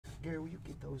Gary, will you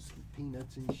get those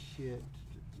peanuts and shit?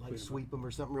 Like sweep them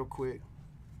or something real quick?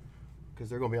 Because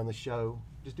they're going to be on the show.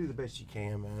 Just do the best you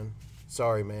can, man.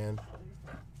 Sorry, man.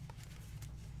 So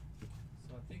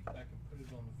I think I can put it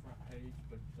on the front page,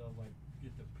 but they'll like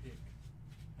get to pick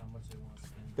how much they want to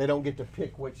spend. They don't get to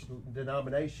pick which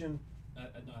denomination? No,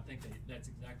 I think that's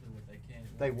exactly what they can.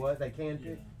 They what? They can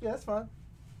pick? Yeah, that's fine.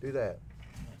 Do that.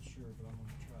 I'm not sure, but I'm going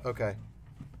to try. Okay.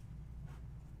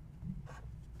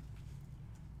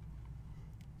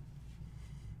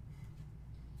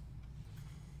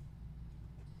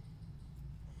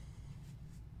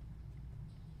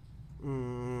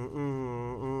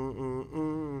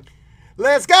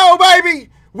 Let's go,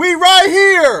 baby! We right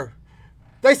here!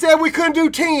 They said we couldn't do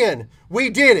 10.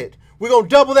 We did it. We're gonna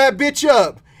double that bitch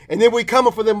up. And then we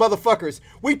coming for them motherfuckers.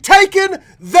 We taking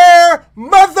their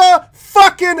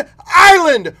motherfucking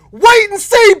island. Wait and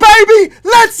see, baby!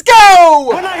 Let's go!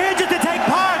 We're not here just to take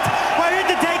part. We're here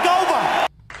to take over.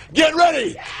 Get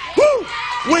ready! Woo!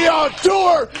 We are on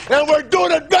tour, and we're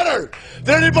doing it better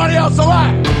than anybody else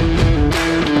alive!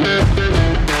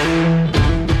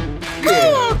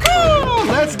 Cool!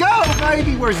 Let's go,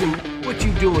 baby! What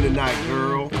you doing tonight,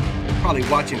 girl? Probably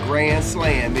watching Grand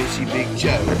Slam, is she, Big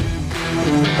Joe?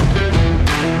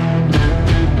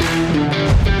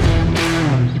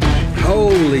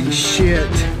 Holy shit.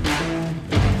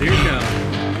 Here you go.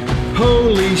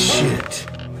 Holy shit.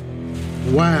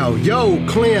 Wow. Yo,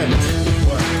 Clint.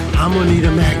 I'm gonna need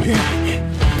a magnetic.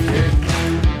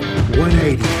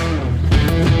 180.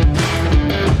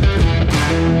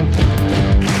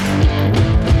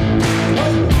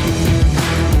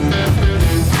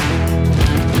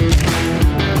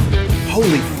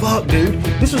 Holy fuck, dude.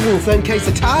 This was a little fun case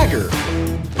of Tiger.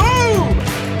 Boom!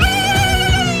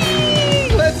 Hey!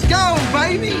 Let's go,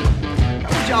 baby! I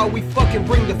told y'all we fucking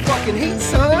bring the fucking heat,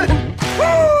 son.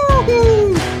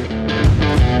 Woo!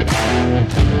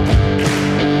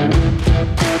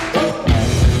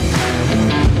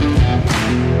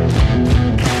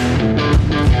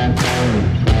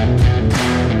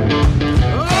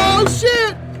 Oh,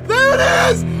 shit! There it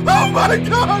is! Oh, my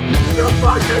God! The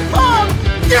fucking bomb!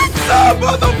 Get some,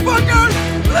 motherfuckers!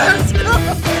 Let's go!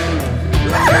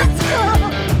 Let's go!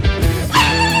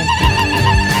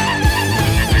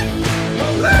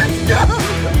 Let's go!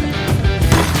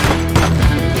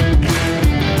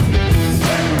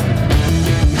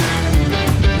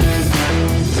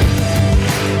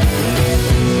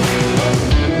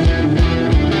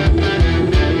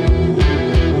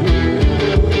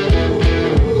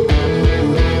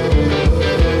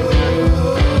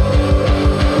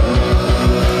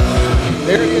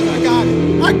 There it is, I got it.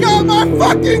 I got my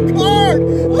fucking card!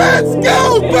 Let's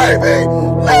go, baby!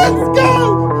 Let's go!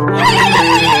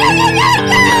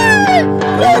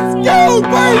 Let's go,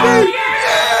 baby!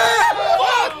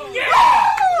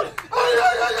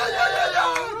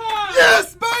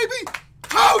 Yes, baby!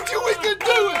 Told you we could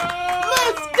do it!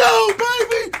 Let's go,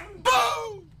 baby!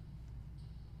 Boom!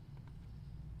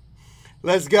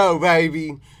 Let's go,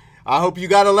 baby. I hope you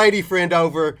got a lady friend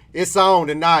over. It's on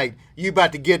tonight. You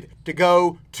about to get to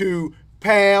go to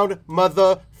Pound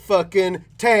motherfucking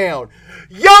Town.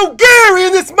 Yo, Gary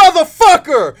in this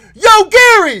motherfucker! Yo,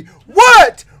 Gary!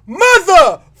 What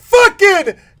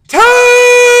motherfucking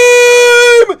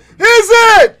time is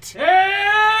it?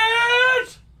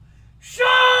 It's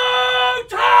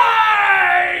showtime!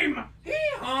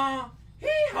 Hee-haw!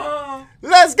 Hee-haw!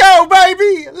 Let's go,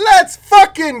 baby! Let's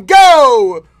fucking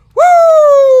go!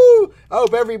 Woo! I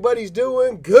hope everybody's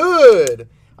doing good.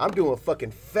 I'm doing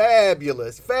fucking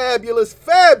fabulous, fabulous,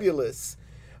 fabulous.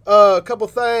 A couple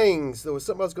things. There was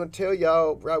something I was going to tell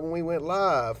y'all right when we went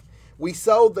live. We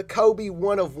sold the Kobe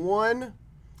 1 of 1.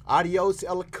 Adios,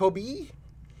 El Kobe.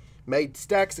 Made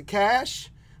stacks of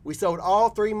cash. We sold all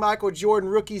 3 Michael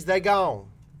Jordan rookies. They gone.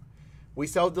 We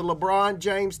sold the LeBron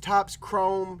James Topps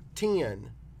Chrome 10.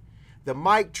 The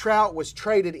Mike Trout was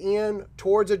traded in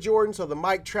towards a Jordan, so the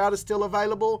Mike Trout is still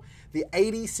available. The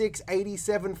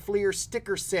 86-87 Fleer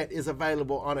sticker set is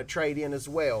available on a trade-in as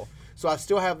well. So I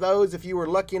still have those. If you were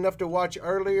lucky enough to watch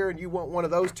earlier and you want one of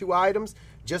those 2 items,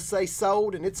 just say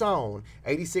sold and it's on.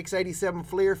 86-87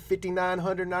 Fleer,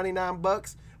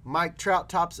 $5,999. Mike Trout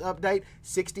Topps update,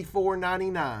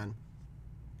 $64.99.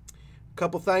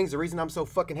 Couple things. The reason I'm so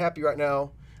fucking happy right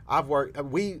now,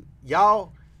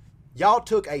 y'all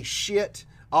took a shit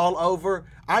all over.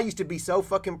 I used to be so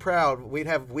fucking proud. We'd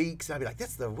have weeks. I'd be like,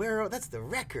 that's the record.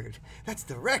 That's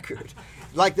the record.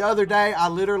 Like the other day, I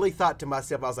literally thought to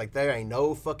myself, I was like, there ain't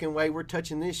no fucking way we're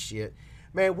touching this shit.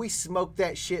 Man, we smoked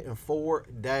that shit in 4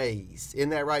 days. Isn't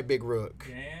that right, Big Rook?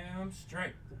 Damn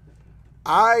straight.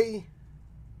 I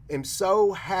am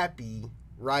so happy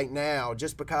right now,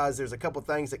 just because there's a couple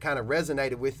things that kind of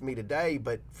resonated with me today.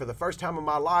 But for the first time in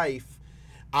my life,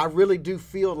 I really do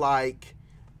feel like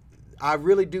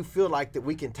that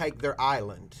we can take their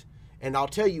island. And I'll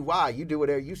tell you why. You do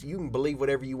whatever you can believe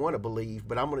whatever you want to believe,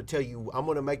 but I'm going to tell you, I'm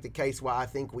going to make the case why I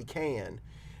think we can.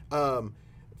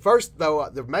 First, though,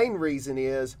 the main reason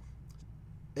is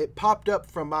it popped up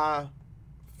from my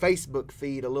Facebook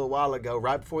feed a little while ago,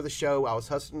 right before the show. I was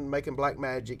hustling, making black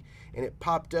magic, and it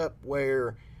popped up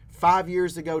where 5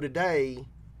 years ago today,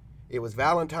 it was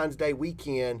Valentine's Day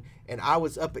weekend, and I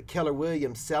was up at Keller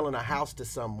Williams selling a house to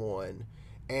someone.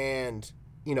 And,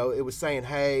 you know, it was saying,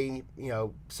 hey, you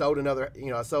know,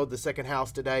 I sold the second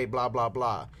house today, blah, blah,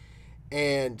 blah.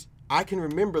 And I can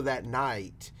remember that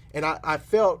night. And I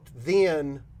felt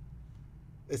then,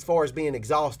 as far as being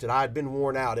exhausted, I had been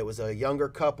worn out. It was a younger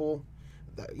couple.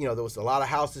 You know, there was a lot of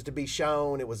houses to be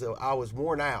shown. I was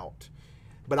worn out.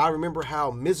 But I remember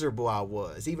how miserable I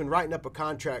was, even writing up a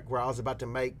contract where I was about to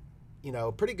make, you know,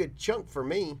 a pretty good chunk for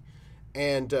me.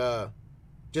 And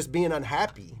just being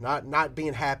unhappy, not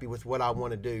being happy with what I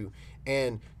want to do.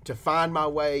 And to find my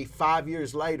way 5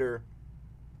 years later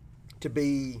to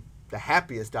be the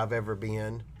happiest I've ever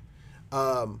been,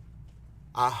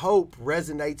 I hope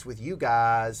resonates with you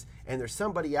guys. And there's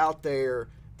somebody out there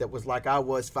that was like I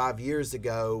was 5 years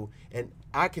ago. And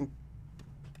I can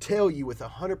tell you with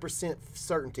 100%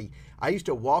 certainty, I used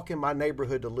to walk in my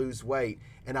neighborhood to lose weight,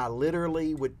 and I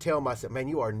literally would tell myself, man,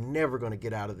 you are never going to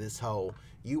get out of this hole.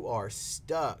 You are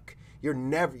stuck. Your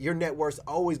net worth's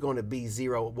always going to be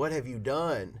zero. What have you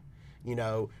done? You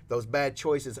know, those bad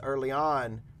choices early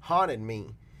on haunted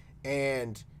me.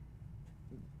 And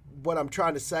what I'm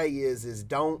trying to say is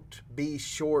don't be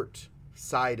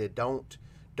short-sighted. Don't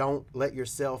let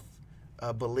yourself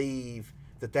believe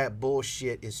that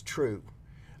bullshit is true.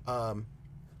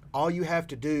 All you have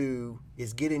to do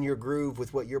is get in your groove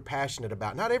with what you're passionate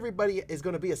about. Not everybody is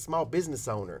going to be a small business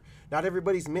owner. Not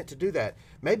everybody's meant to do that.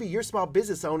 Maybe your small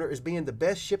business owner is being the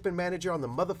best shipping manager on the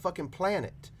motherfucking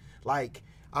planet. Like,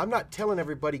 I'm not telling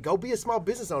everybody, go be a small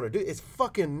business owner. Dude, it's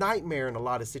fucking nightmare in a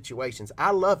lot of situations.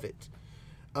 I love it.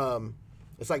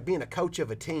 It's like being a coach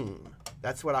of a team.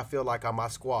 That's what I feel like on my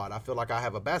squad. I feel like I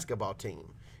have a basketball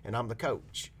team, and I'm the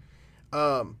coach.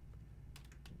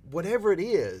 Whatever it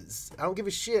is, I don't give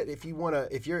a shit if you wanna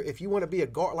be a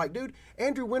like, dude,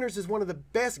 Andrew Winters is one of the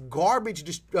best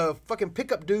garbage fucking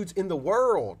pickup dudes in the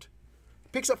world.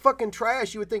 Picks up fucking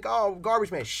trash. You would think, oh,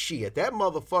 garbage man. Shit, that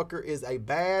motherfucker is a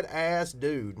badass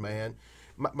dude, man.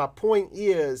 My point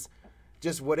is,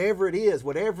 just whatever it is,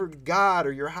 whatever God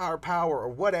or your higher power or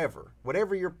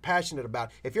whatever you're passionate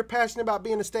about. If you're passionate about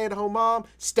being a stay-at-home mom,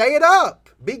 stay it up.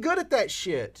 Be good at that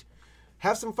shit.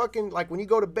 Have some fucking, like when you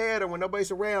go to bed or when nobody's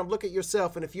around, look at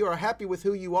yourself. And if you are happy with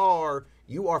who you are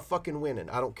fucking winning.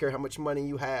 I don't care how much money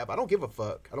you have. I don't give a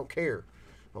fuck. I don't care.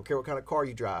 I don't care what kind of car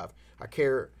you drive. I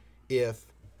care if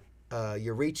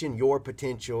you're reaching your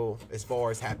potential as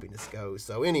far as happiness goes.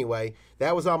 So anyway,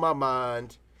 that was on my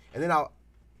mind. And then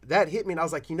that hit me and I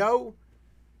was like, you know,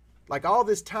 like all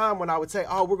this time when I would say,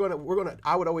 oh,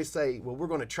 I would always say, well, we're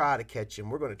going to try to catch him.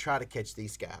 We're going to try to catch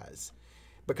these guys.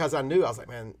 Because I was like,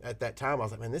 man, at that time, I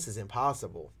was like, man, this is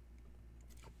impossible.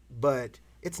 But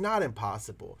it's not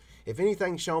impossible. If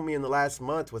anything's shown me in the last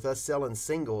month with us selling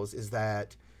singles is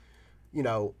that, you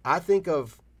know, I think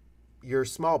of your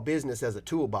small business as a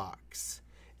toolbox.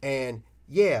 And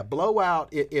yeah, Blowout,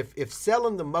 if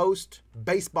selling the most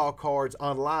baseball cards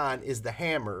online is the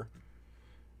hammer,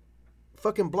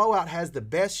 fucking Blowout has the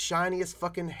best, shiniest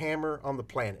fucking hammer on the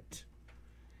planet.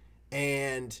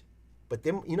 But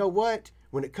then, you know what?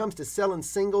 When it comes to selling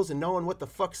singles and knowing what the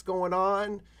fuck's going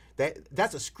on,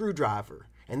 that's a screwdriver.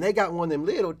 And they got one of them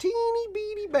little teeny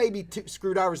beady baby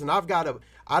screwdrivers, and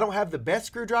I don't have the best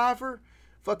screwdriver.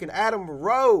 Fucking Adam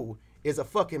Rowe is a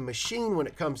fucking machine when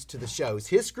it comes to the shows.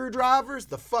 His screwdriver's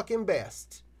the fucking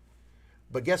best.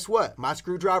 But guess what? My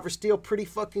screwdriver's still pretty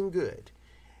fucking good.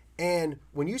 And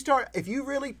when you start, if you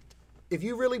really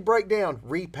break down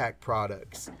repack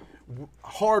products,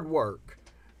 hard work,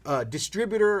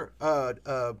 distributor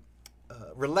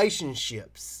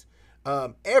relationships,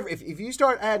 if you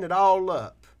start adding it all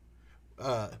up,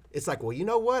 it's like, well, you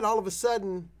know what? All of a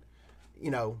sudden,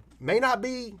 you know, may not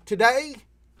be today,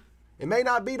 it may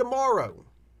not be tomorrow,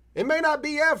 it may not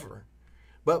be ever,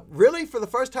 but really for the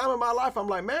first time in my life, I'm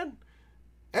like, man,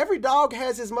 every dog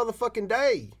has his motherfucking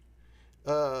day.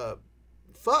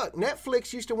 Fuck,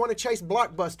 Netflix used to want to chase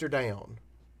Blockbuster down,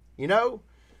 you know?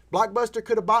 Blockbuster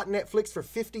could have bought Netflix for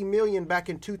 $50 million back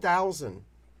in 2000.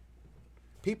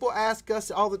 People ask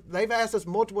us they've asked us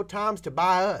multiple times to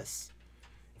buy us.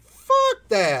 Fuck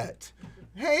that.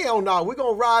 Hell no. We're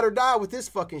going to ride or die with this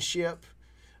fucking ship.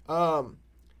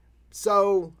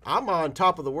 So I'm on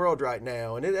top of the world right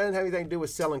now, and it doesn't have anything to do with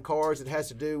selling cars. It has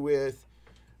to do with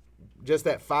just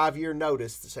that 5-year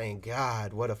notice saying,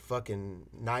 God, what a fucking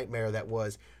nightmare that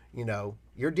was. You know,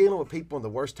 you're dealing with people in the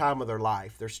worst time of their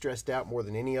life. They're stressed out more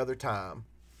than any other time.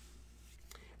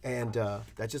 And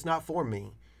that's just not for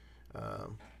me.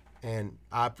 And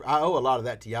I owe a lot of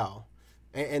that to y'all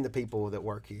and the people that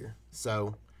work here.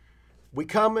 So we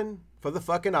coming for the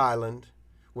fucking island.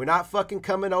 We're not fucking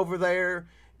coming over there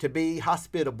to be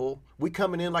hospitable. We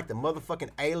coming in like the motherfucking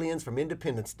aliens from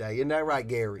Independence Day. Isn't that right,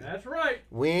 Gary? That's right.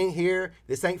 We ain't here.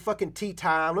 This ain't fucking tea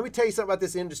time. Let me tell you something about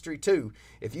this industry too.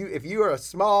 If you are a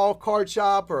small card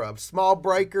shop or a small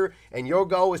breaker and your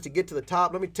goal is to get to the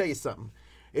top, let me tell you something.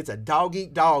 It's a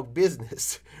dog-eat-dog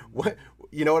business. What,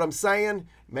 you know what I'm saying?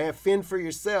 Man, fend for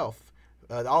yourself.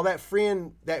 All that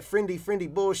friendly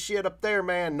bullshit up there,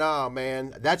 man. Nah,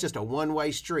 man. That's just a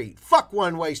one-way street. Fuck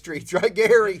one-way streets, right,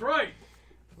 Gary? That's right.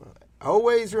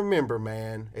 Always remember,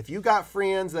 man, if you got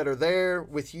friends that are there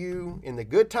with you in the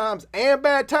good times and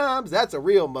bad times, that's a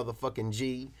real motherfucking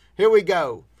G. Here we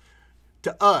go.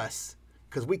 To us,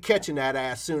 because we catching that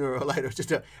ass sooner or later.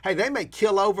 Hey, they may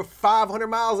kill over 500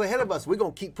 miles ahead of us. We're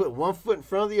going to keep putting one foot in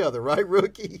front of the other, right,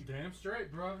 rookie? Damn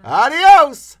straight, brother.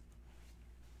 Adios.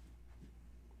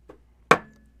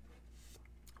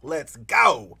 Let's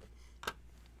go.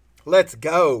 Let's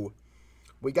go.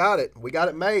 We got it. We got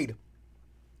it made.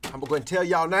 I'm going to tell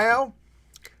y'all now,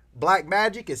 Black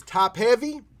Magic is top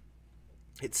heavy.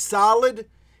 It's solid.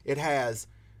 It has,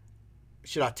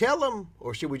 should I tell them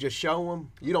or should we just show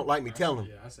them? You don't like me telling them.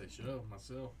 Yeah, I say show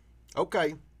myself.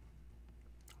 Okay.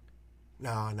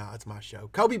 No, it's my show.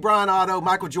 Kobe Bryant auto,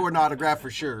 Michael Jordan autograph for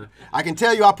sure. I can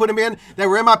tell you I put them in. They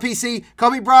were in my PC.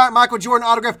 Kobe Bryant, Michael Jordan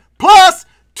autograph, plus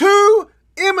 2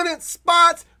 Eminence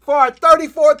spots for our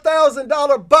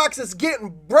 $34,000 box that's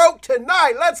getting broke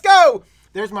tonight. Let's go.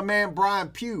 There's my man, Brian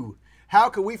Pugh. How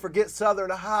could we forget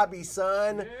Southern Hobby,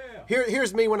 son? Yeah.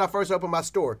 Here's me when I first opened my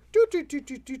store.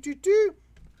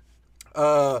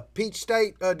 Peach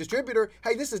State distributor.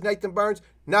 Hey, this is Nathan Burns.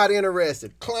 Not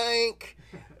interested. Clank.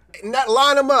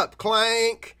 Line them up.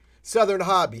 Clank. Southern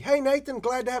Hobby. Hey, Nathan,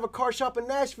 glad to have a card shop in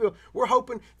Nashville. We're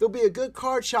hoping there'll be a good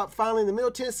card shop finally in the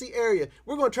Middle Tennessee area.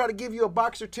 We're going to try to give you a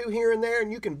box or 2 here and there,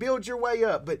 and you can build your way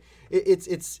up. But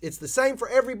it's the same for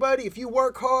everybody. If you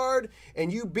work hard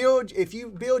and if you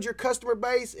build your customer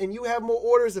base and you have more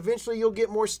orders, eventually you'll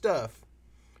get more stuff.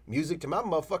 Music to my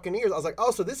motherfucking ears. I was like, oh,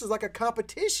 so this is like a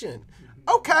competition.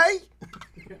 Okay.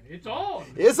 It's on.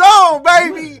 It's on,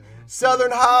 baby.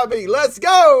 Southern Hobby. Let's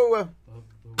go.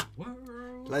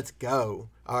 Let's go.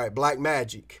 All right, Black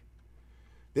Magic.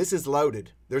 This is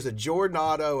loaded. There's a Jordan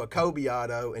auto, a Kobe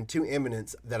auto, and 2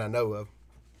 Eminence that I know of.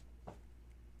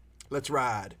 Let's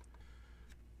ride.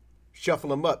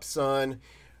 Shuffle them up, son.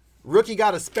 Rookie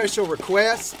got a special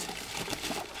request.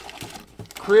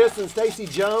 Chris and Stacy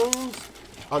Jones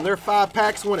on their 5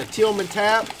 packs want a Tillman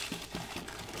tap.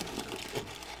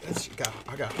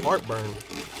 I got heartburn.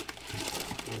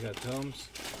 You got Tums?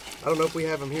 I don't know if we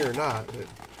have them here or not, but...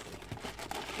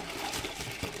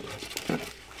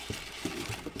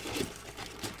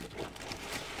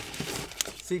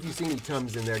 See if you see any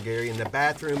Tums in there, Gary, in the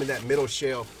bathroom in that middle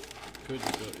shelf. He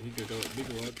could go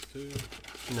bigger ones too.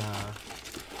 Nah.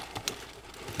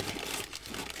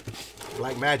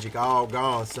 Black Magic all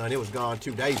gone, son. It was gone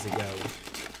 2 days ago.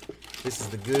 This is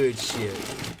the good shit.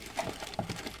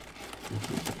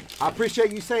 I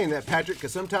appreciate you saying that, Patrick,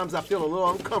 because sometimes I feel a little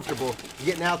uncomfortable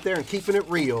getting out there and keeping it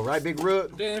real, right, Big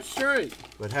Rook? Damn straight.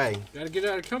 But hey. Gotta get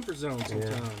out of comfort zone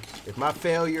sometimes. Yeah. If my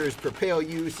failures propel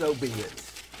you, so be it.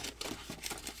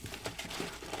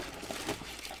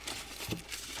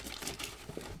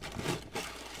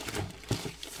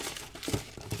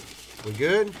 We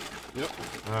good? Yep.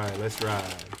 All right, let's ride.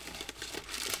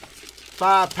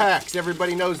 5 packs.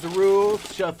 Everybody knows the rules.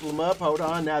 Shuffle them up. Hold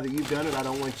on. Now that you've done it, I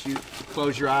don't want you to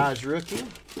close your eyes, rookie.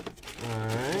 All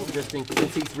right. Just in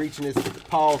case he's reaching his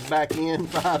paws back in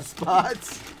 5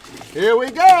 spots. Here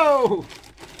we go.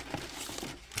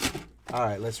 All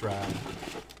right, let's ride.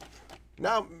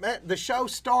 Now, Matt, the show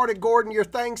started, Gordon. Your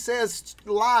thing says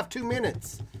live 2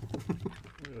 minutes. Look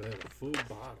at that, a full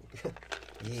bottle.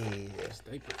 Yeah.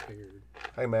 Stay prepared.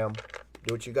 Hey, ma'am.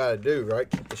 Do what you got to do, right?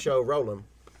 Keep the show rolling.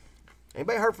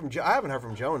 Anybody heard from Joe? I haven't heard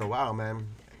from Joe in a while, man.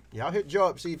 Y'all hit Joe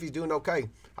up, see if he's doing okay.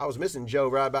 I was missing Joe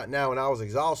right about now, and I was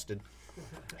exhausted.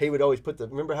 He would always put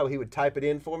remember how he would type it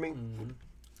in for me? Mm-hmm.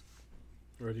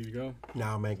 Ready to go?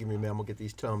 Nah, man, give me a minute. I'm going to get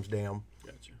these Tums down.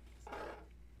 Gotcha.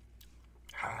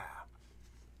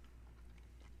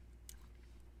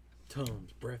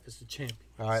 Tums, Breakfast of Champions.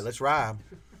 All right, let's ride.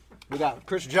 We got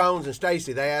Chris Jones and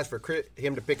Stacy. They asked for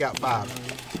him to pick out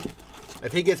 5.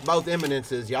 If he gets both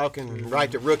Eminences, y'all can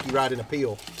write the rookie right an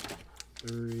appeal.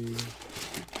 3,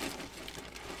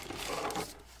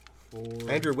 4,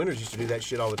 Andrew Winters used to do that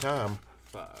shit all the time.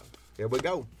 5. Here we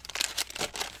go.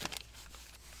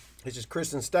 This is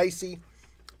Chris and Stacy.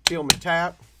 Tillman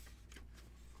Tap.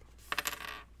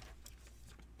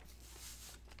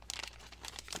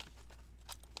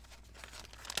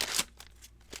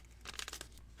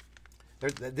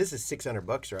 This is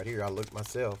 $600 right here. I looked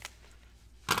myself.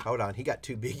 Hold on, he got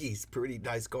 2 biggies. Pretty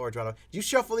nice cards right on. Did you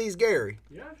shuffle these, Gary?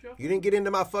 Yeah, shuffle. You didn't get into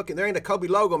my fucking. There ain't a Kobe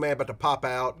logo, man, about to pop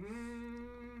out.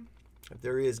 If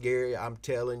there is, Gary, I'm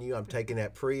telling you, I'm taking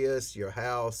that Prius, your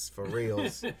house, for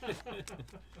reals.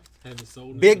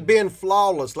 Big Ben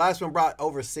Flawless. Last one brought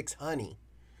over 600.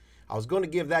 I was going to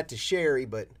give that to Sherry,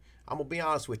 but I'm going to be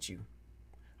honest with you.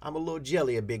 I'm a little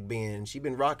jelly of Big Ben. She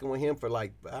been rocking with him for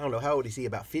like, I don't know, how old is he?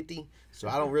 About 50? So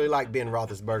I don't really like Ben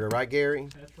Roethlisberger, right, Gary?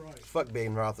 That's right. Fuck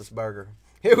Ben Roethlisberger.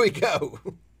 Here we go.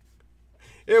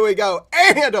 Here we go.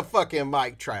 And a fucking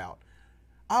Mike Trout.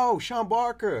 Oh, Sean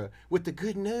Barker with the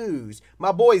good news.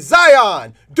 My boy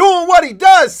Zion doing what he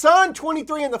does, son.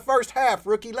 23 in the first half,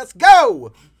 rookie. Let's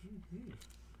go.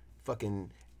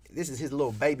 Fucking, this is his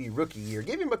little baby rookie year.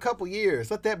 Give him a couple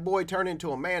years. Let that boy turn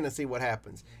into a man and see what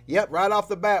happens. Yep, right off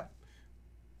the bat.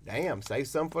 Damn, save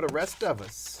some for the rest of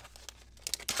us.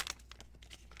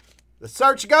 The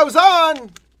search goes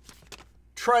on.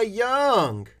 Trey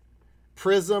Young,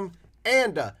 Prism,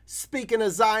 and speaking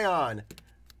of Zion,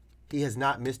 he has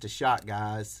not missed a shot,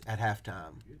 guys, at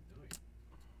halftime.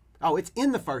 Oh, it's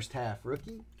in the first half,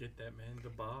 rookie. Get that man the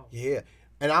ball. Yeah.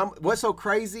 And what's so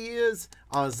crazy is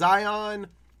on Zion,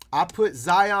 I put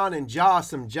Zion and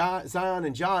Zion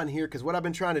and John here because what I've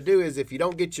been trying to do is if you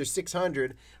don't get your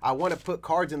 600, I want to put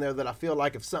cards in there that I feel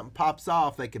like if something pops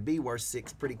off, they could be worth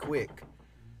 6 pretty quick.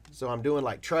 So I'm doing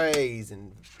like Trey's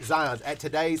and Zion's at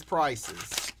today's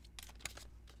prices.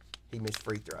 He missed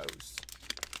free throws.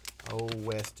 Oh,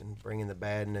 Weston bringing the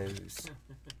bad news.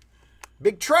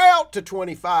 Big Trout to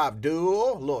 25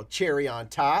 duel. A little cherry on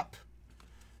top.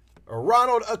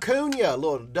 Ronald Acuna, a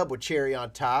little double cherry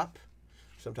on top.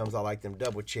 Sometimes I like them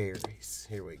double cherries.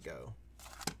 Here we go.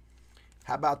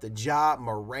 How about the Ja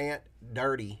Morant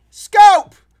dirty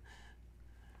scope?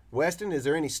 Weston, is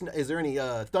there any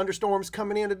thunderstorms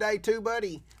coming in today too,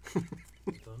 buddy?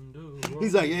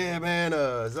 He's like, yeah, man,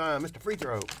 Zion missed a free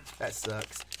throw. That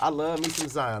sucks. I love me some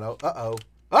Zion.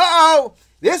 Uh-oh.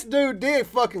 This dude did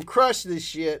fucking crush this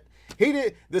shit. He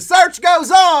did. The search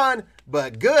goes on,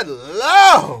 but good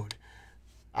Lord.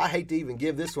 I hate to even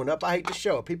give this one up. I hate to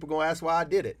show it. People going to ask why I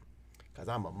did it. Because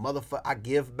I'm a motherfucker. I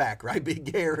give back, right, Big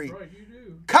Gary? That's right, you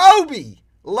do. Kobe,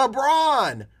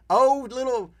 LeBron, old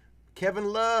little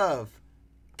Kevin Love,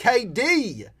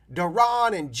 KD,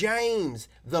 Deron and James,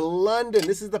 the London.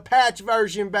 This is the patch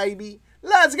version, baby.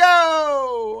 Let's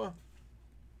go.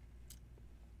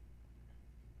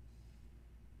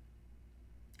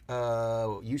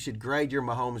 You should grade your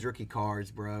Mahomes rookie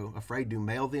cards, bro. Afraid to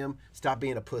mail them? Stop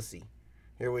being a pussy.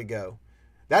 Here we go.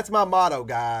 That's my motto,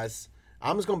 guys.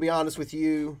 I'm just going to be honest with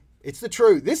you. It's the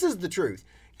truth. This is the truth.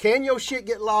 Can your shit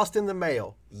get lost in the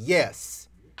mail? Yes.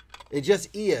 It just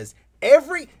is.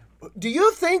 Do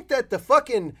you think that the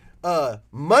fucking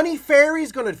money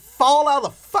fairy's going to fall out of the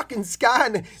fucking sky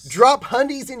and drop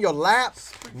hundies in your lap?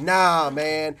 Nah,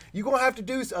 man. You're going to have to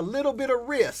do a little bit of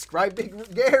risk, right,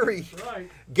 Big Gary? Right.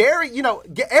 Gary,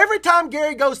 every time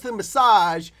Gary goes to the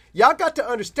massage, y'all got to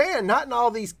understand, not in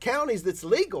all these counties that's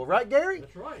legal, right, Gary?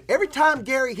 That's right. Every time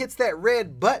Gary hits that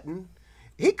red button,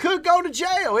 he could go to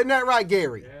jail. Isn't that right,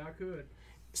 Gary? Yeah, I could.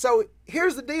 So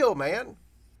here's the deal, man.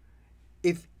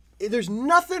 If there's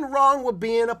nothing wrong with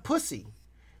being a pussy.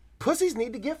 Pussies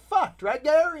need to get fucked, right,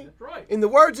 Gary? That's right. In the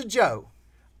words of Joe,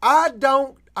 I'm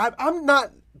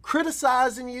not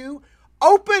criticizing you.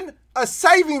 Open a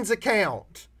savings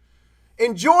account.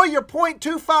 Enjoy your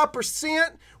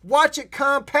 0.25%. Watch it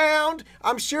compound.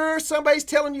 I'm sure somebody's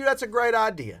telling you that's a great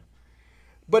idea.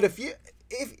 But if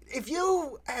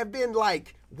you have been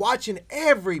like watching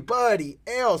everybody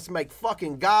else make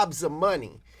fucking gobs of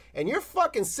money, and you're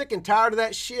fucking sick and tired of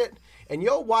that shit, and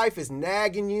your wife is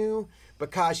nagging you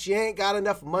because she ain't got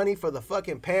enough money for the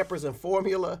fucking Pampers and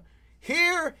formula,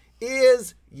 here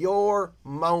is your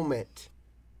moment.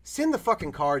 Send the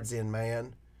fucking cards in,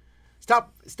 man.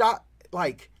 Stop,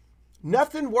 like,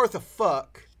 nothing worth a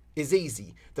fuck is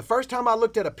easy. The first time I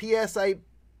looked at a PSA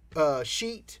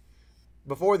sheet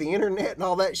before the internet and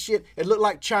all that shit, it looked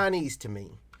like Chinese to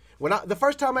me. The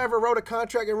first time I ever wrote a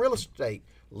contract in real estate,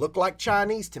 look like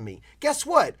Chinese to me. Guess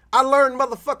what? I learned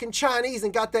motherfucking Chinese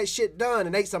and got that shit done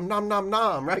and ate some nom nom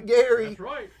nom, right, Gary? That's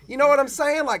right. You know what I'm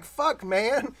saying? Like, fuck,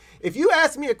 man. If you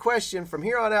ask me a question from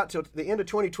here on out till the end of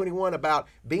 2021 about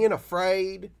being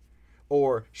afraid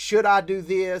or should I do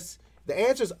this, the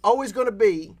answer is always going to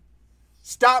be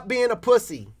stop being a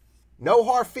pussy. No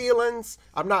hard feelings.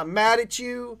 I'm not mad at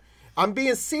you. I'm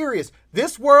being serious.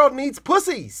 This world needs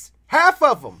pussies. Half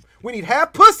of them. We need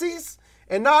half pussies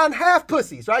and non-half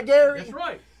pussies. Right, Gary? That's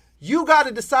right. You got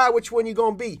to decide which one you're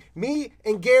going to be. Me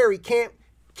and Gary can't,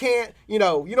 you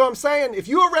know what I'm saying? If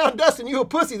you around Dustin, you a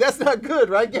pussy. That's not good,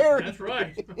 right, Gary? That's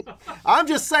right. I'm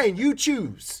just saying, you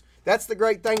choose. That's the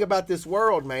great thing about this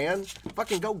world, man.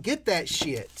 Fucking go get that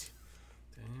shit.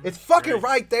 Damn, it's fucking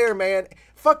right there, man.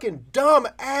 Fucking dumb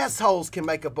assholes can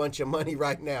make a bunch of money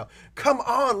right now. Come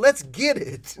on, let's get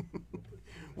it.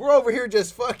 We're over here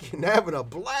just fucking having a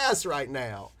blast right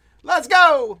now. Let's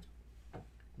go.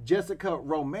 Jessica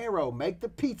Romero, make the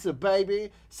pizza,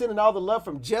 baby. Sending all the love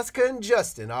from Jessica and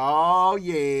Justin. Oh,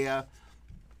 yeah.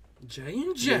 J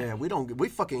and J. Yeah, we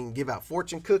fucking give out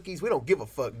fortune cookies. We don't give a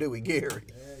fuck, do we, Gary?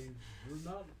 Yeah, you're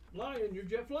not lying. You're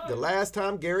Jeff Lying. The last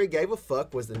time Gary gave a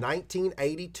fuck was the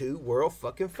 1982 World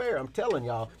fucking Fair. I'm telling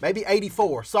y'all. Maybe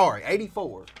 84. Sorry,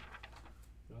 84.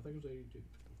 I think it was 82.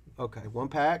 Okay, one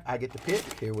pack. I get to pick.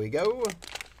 Here we go.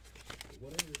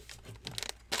 Whatever.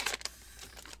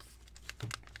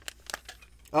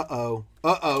 Uh-oh.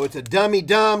 Uh-oh. It's a dummy.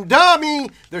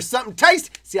 There's something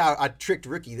tasty. See, I tricked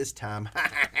Ricky this time.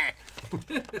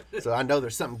 So I know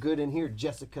there's something good in here.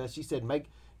 Jessica, she said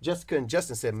Jessica and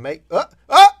Justin said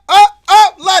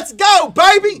let's go,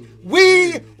 baby.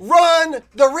 We run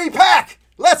the repack.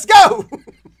 Let's go.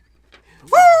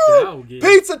 Woo!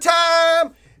 Pizza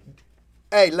time.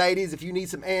 Hey, ladies, if you need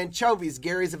some anchovies,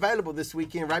 Gary's available this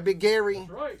weekend, right, Big Gary?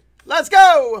 That's right. Let's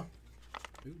go.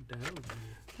 Ooh,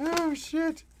 oh,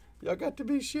 shit. Y'all got to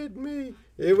be shitting me.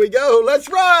 Here we go. Let's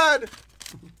ride.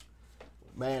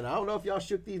 Man, I don't know if y'all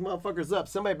shook these motherfuckers up.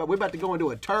 But we're about to go into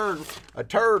a turd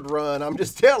run. I'm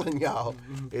just telling y'all.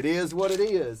 It is what it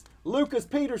is. Lucas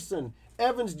Peterson,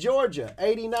 Evans, Georgia,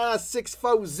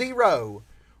 89640.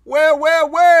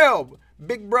 Well.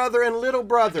 Big brother and little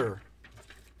brother.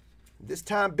 This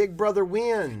time, big brother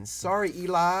wins. Sorry,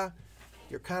 Eli.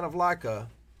 You're kind of like I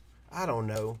don't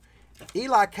know.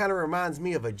 Eli kind of reminds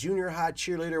me of a junior high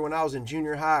cheerleader when I was in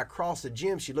junior high. Across the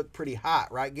gym, she looked pretty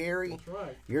hot, right, Gary?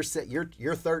 That's right.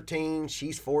 You're 13,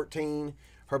 she's 14.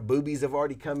 Her boobies have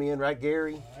already come in, right,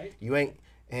 Gary? Right. You ain't,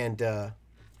 and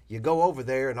you go over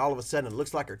there, and all of a sudden it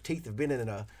looks like her teeth have been in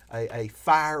a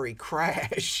fiery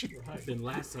crash. Right. Been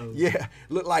lassoed. Yeah,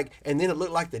 and then it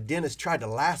looked like the dentist tried to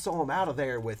lasso him out of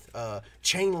there with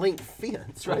chain link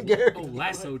fence, right, Gary? Oh,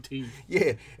 lasso teeth.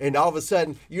 Yeah, and all of a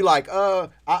sudden you like,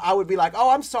 I would be like,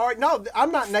 oh, I'm sorry, no,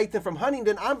 I'm not Nathan from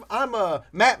Huntington. I'm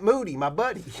Matt Moody, my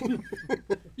buddy.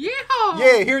 Yeah.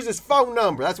 Yeah, here's his phone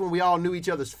number. That's when we all knew each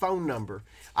other's phone number.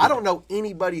 I don't know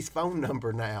anybody's phone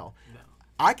number now. No.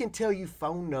 I can tell you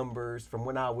phone numbers from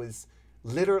when I was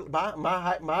literally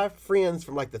my friends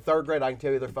from like the 3rd grade. I can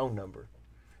tell you their phone number.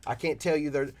 I can't tell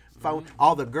you their phone.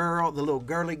 All the little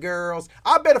girly girls.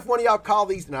 I bet if one of y'all call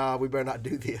these, nah, we better not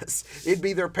do this. It'd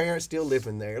be their parents still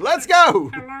living there. Let's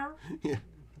go. Hello.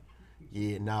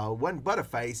 Yeah. No, it wasn't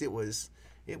Butterface.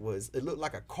 It looked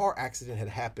like a car accident had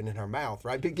happened in her mouth,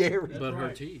 right, Big Gary? But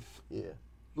her teeth. Yeah.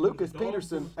 Lucas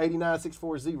Peterson,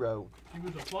 89640. She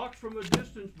was a fox from a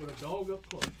distance, but a dog up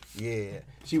close. Yeah,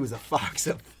 she was a fox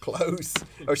up close.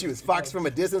 Or she was fox from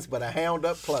a distance, but a hound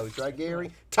up close, right,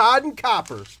 Gary? Todd and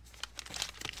Copper.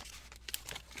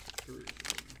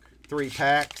 3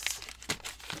 packs.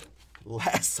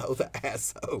 Lasso the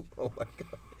asso. Oh, my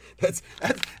God. That's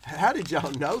how did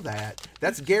y'all know that?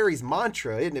 That's Gary's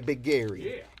mantra, isn't it, Big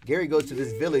Gary? Yeah. Gary goes to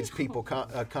this Village People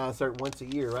concert once a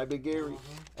year, right, Big Gary?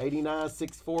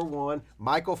 89641.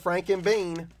 Michael, Frank, and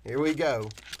Bean. Here we go.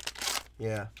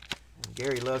 Yeah.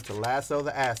 Gary loves to lasso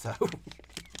the asso.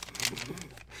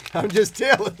 I'm just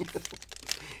telling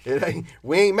you.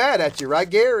 We ain't mad at you, right,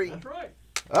 Gary? That's right.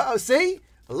 Uh-oh, see?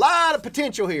 A lot of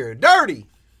potential here. Dirty,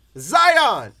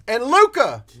 Zion, and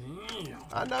Luca. Damn.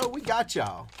 I know, we got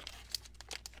y'all.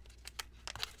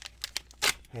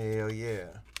 Hell yeah.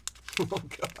 Oh,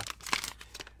 God.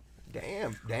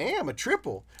 Damn, a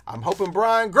triple. I'm hoping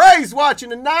Brian Gray's watching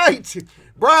tonight.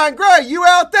 Brian Gray, you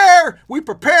out there? We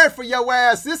prepared for your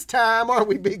ass this time, aren't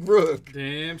we, Big Rook?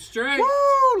 Damn straight.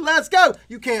 Woo, let's go.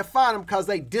 You can't find them because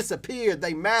they disappeared.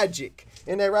 They magic.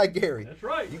 Isn't that right, Gary? That's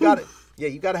right. You got it. Yeah,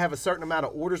 you got to have a certain amount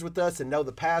of orders with us and know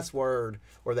the password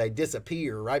or they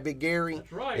disappear, right, Big Gary?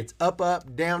 That's right. It's up,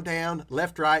 down,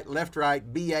 left, right,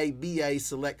 BA, BA,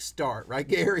 select, start, right,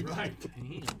 Gary? Right.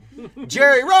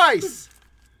 Jerry Rice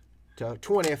to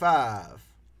 25.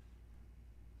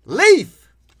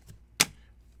 Leaf.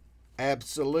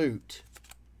 Absolute.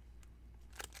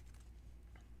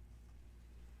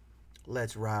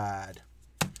 Let's ride.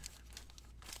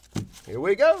 Here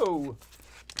we go.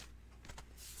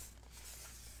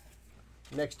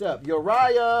 Next up,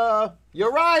 Uriah.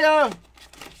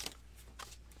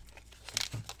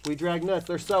 We drag nuts.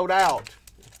 They're sold out.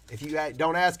 If you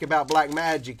don't ask about Black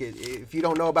Magic, if you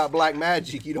don't know about Black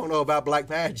Magic, you don't know about Black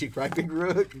Magic, right, Big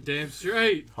Rook? Damn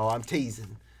straight. Oh, I'm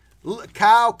teasing.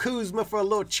 Kyle Kuzma for a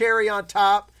little cherry on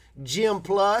top. Jim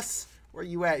Plus. Where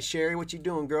you at, Sherry? What you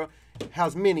doing, girl?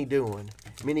 How's Minnie doing?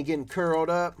 Minnie getting curled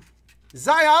up.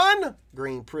 Zion.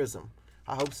 Green Prism.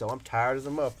 I hope so. I'm tired as a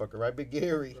motherfucker, right, Big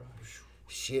Gary?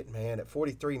 Shit, man. At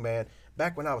 43, man.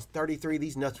 Back when I was 33,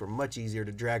 these nuts were much easier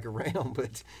to drag around,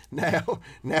 but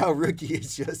now rookie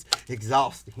is just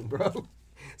exhausting, bro.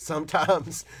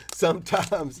 Sometimes. You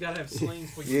gotta have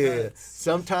slings for your nuts.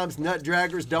 Sometimes nut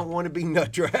draggers don't want to be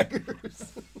nut draggers.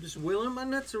 Just wheeling my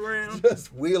nuts around.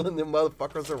 Just wheeling them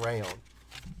motherfuckers around.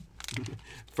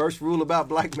 First rule about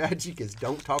Black Magic is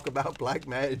don't talk about Black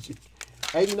Magic.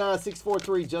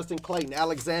 89643, Justin Clayton,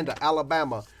 Alexander,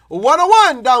 Alabama.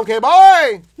 101, Donkey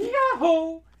Boy.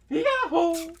 Yahoo!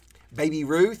 Baby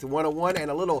Ruth, 101, and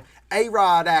a little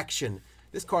A-Rod action.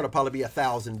 This card will probably be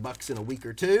 $1,000 in a week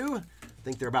or two. I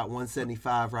think they're about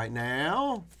 175 right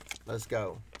now. Let's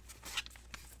go.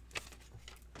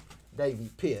 Davey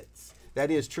Pitts. That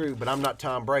is true, but I'm not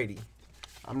Tom Brady.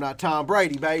 I'm not Tom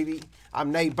Brady, baby.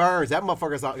 I'm Nate Burns. That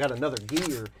motherfucker's got another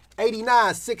gear.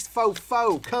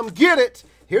 89644. Come get it.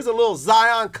 Here's a little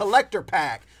Zion collector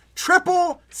pack.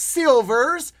 Triple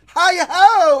silvers.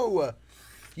 Hi-ho!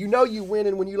 You know you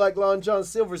winning when you like Long John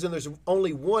Silvers and there's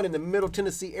only one in the Middle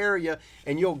Tennessee area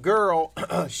and your girl,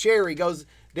 Sherry, goes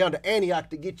down to Antioch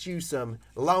to get you some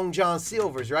Long John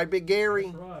Silvers, right, Big Gary?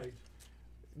 That's right.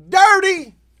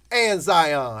 Dirty and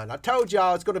Zion. I told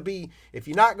y'all it's going to be, if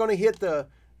you're not going to hit the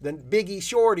biggie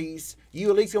shorties, you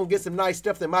at least going to get some nice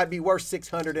stuff that might be worth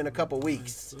 $600 in a couple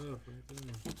weeks.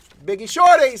 Biggie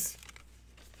shorties.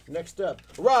 Next up,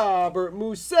 Robert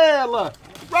Musella.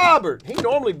 Robert, he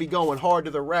normally be going hard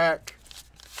to the rack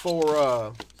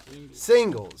for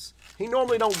singles. He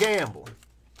normally don't gamble.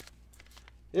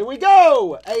 Here we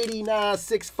go.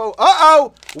 8964.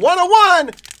 Uh-oh.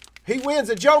 101. He wins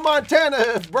a Joe Montana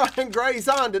if Brian Gray's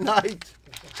on tonight.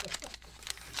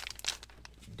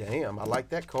 Damn, I like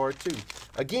that card too.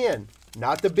 Again,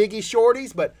 not the biggie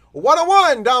shorties, but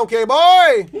 101, Donkey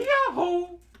Boy.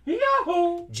 Yahoo!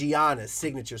 Yahoo! Gianna's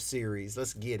signature series.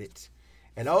 Let's get it.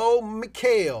 And oh,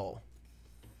 Mikhail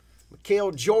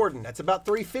Jordan. That's about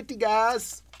 $350,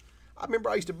 guys. I remember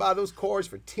I used to buy those cards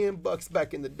for $10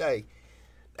 back in the day.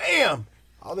 Damn.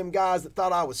 All them guys that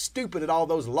thought I was stupid at all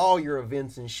those lawyer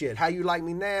events and shit. How you like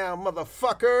me now,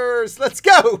 motherfuckers? Let's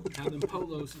go. How them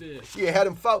polos fit. Yeah, how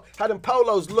them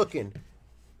polos looking.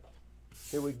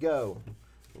 Here we go.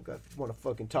 I want to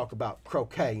fucking talk about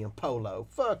croquet and polo.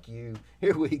 Fuck you.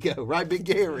 Here we go. Right, Big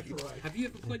Gary? Right. Have you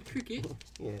ever played cricket?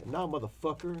 Yeah, no,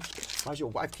 motherfucker. Why's your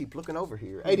wife keep looking over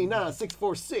here?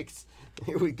 89646.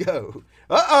 Here we go.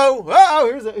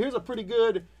 Uh-oh. Here's a pretty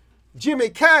good Jimmy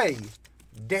K.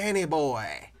 Danny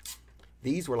Boy.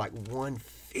 These were like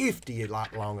 150 a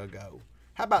lot long ago.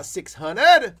 How about 600?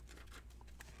 Here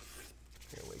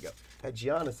we go. That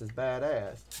Giannis is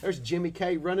badass. There's Jimmy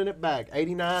K running it back.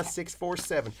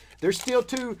 89647. There's still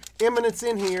 2 Eminence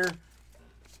in here.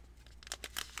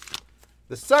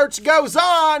 The search goes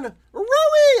on. Rui!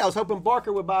 I was hoping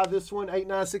Barker would buy this one.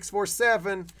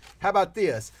 89647. How about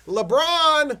this?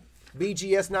 LeBron.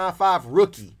 BGS 95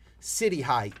 rookie. City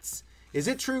Heights. Is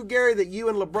it true, Gary, that you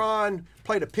and LeBron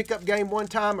played a pickup game one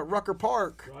time at Rucker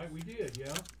Park? Right, we did,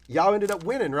 yeah. Y'all ended up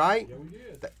winning, right? Yeah, we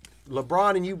did.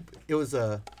 LeBron and you, it was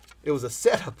a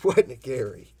setup, wasn't it,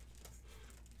 Gary?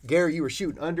 Gary, you were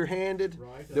shooting underhanded.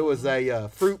 Right. There was a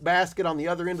fruit basket on the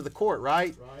other end of the court,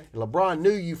 right? Right. And LeBron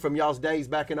knew you from y'all's days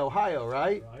back in Ohio,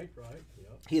 right? Right,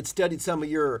 yep. He had studied some of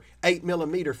your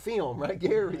 8mm film, right,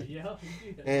 Gary? Yeah,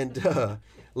 he did. And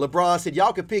LeBron said,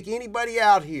 y'all can pick anybody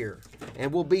out here,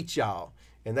 and we'll beat y'all.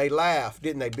 And they laughed,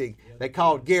 didn't they, Big? Yeah, they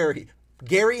called Gary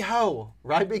Ho,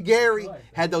 right, Big Gary? Right.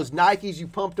 Had those Nikes, you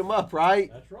pumped them up,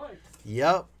 right? That's right.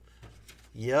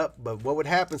 Yep, but what would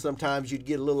happen sometimes, you'd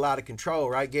get a little out of control,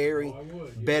 right, Gary? Oh, I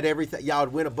would, yeah. Bet everything. Y'all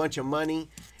would win a bunch of money.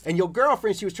 And your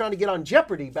girlfriend, she was trying to get on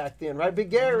Jeopardy back then, right, Big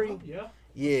Gary? Yeah.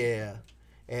 Yeah.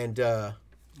 And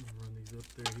gonna run these up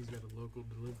there. He's got a local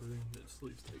delivery that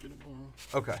Sleep's taking tomorrow.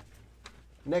 Okay.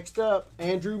 Next up,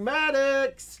 Andrew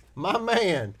Maddox, my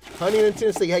man, Huntington,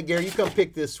 Tennessee. Hey, Gary, you come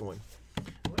pick this one.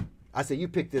 What? I said, you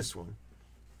pick this one.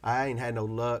 I ain't had no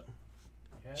luck.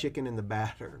 Yeah. Chicken in the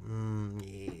batter.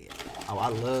 Yeah.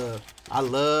 Oh, I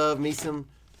love me some.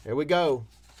 There we go.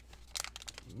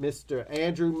 Mr.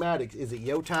 Andrew Maddox. Is it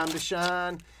your time to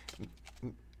shine?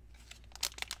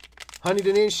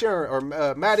 Huntington Insurance, or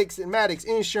Maddox and Maddox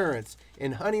Insurance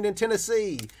in Huntington,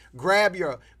 Tennessee. Grab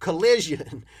your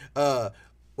collision.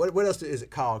 What else is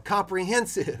it called?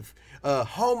 Comprehensive.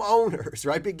 Homeowners,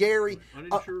 right, Big Gary?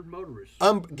 Uninsured motorists.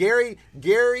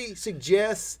 Gary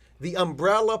suggests the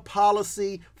umbrella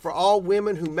policy for all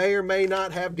women who may or may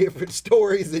not have different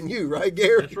stories than you, right,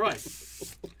 Gary? That's right.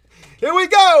 Here we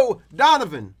go,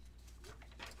 Donovan.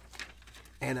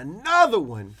 And another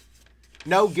one.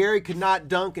 No, Gary could not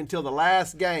dunk until the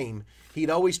last game.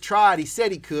 He'd always tried. He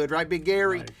said he could, right, Big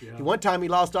Gary? Right, yeah. One time he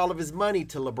lost all of his money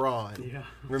to LeBron. Yeah.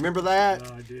 Remember that?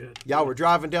 Yeah, I did. Y'all were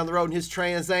driving down the road in his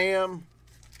Trans Am.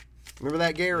 Remember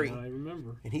that, Gary? Yeah, I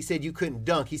remember. And he said you couldn't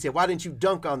dunk. He said, why didn't you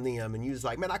dunk on them? And you was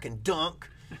like, man, I can dunk.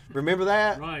 Remember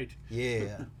that? Right.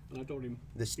 Yeah. I told him.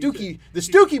 The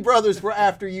Stookie brothers were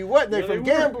after you, wasn't they, Yeah, from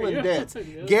they were. gambling Yeah. debts?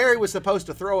 Yeah. Gary was supposed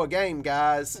to throw a game,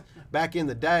 guys, back in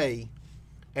the day.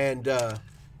 And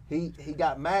he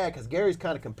got mad because Gary's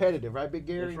kind of competitive, right, Big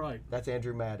Gary? That's right. That's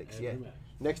Andrew Maddox, Andrew yeah. Maddox.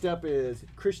 Next up is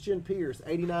Christian Pierce,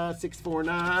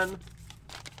 89649.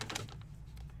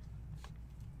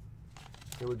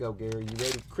 Here we go, Gary. You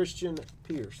ready? Christian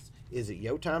Pierce. Is it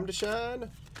your time to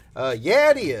shine?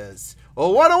 Yeah, it is.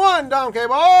 Oh, 101, Donkey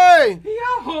Boy!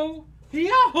 Yahoo!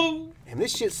 Yahoo! And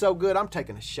this shit's so good, I'm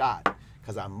taking a shot.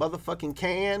 Because I motherfucking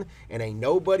can, and ain't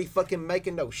nobody fucking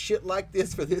making no shit like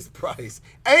this for this price.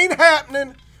 Ain't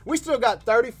happening. We still got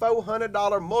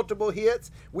 $3,400 multiple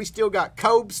hits. We still got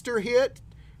Cobster hit.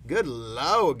 Good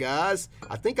Lord, guys.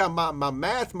 I think my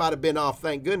math might have been off,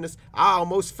 thank goodness. I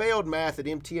almost failed math at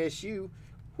MTSU.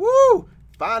 Woo!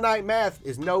 Finite math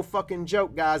is no fucking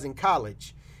joke, guys, in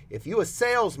college. If you a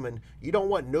salesman, you don't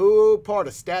want no part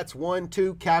of stats 1,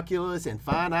 2, calculus, and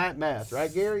finite math.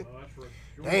 Right, Gary? Oh, that's right.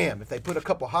 Sure. Damn, if they put a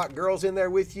couple hot girls in there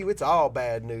with you, it's all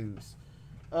bad news.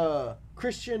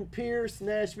 Christian Pierce,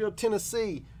 Nashville,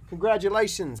 Tennessee.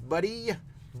 Congratulations, buddy.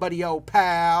 Buddy old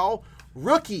pal.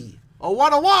 Rookie. A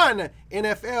 101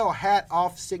 NFL hat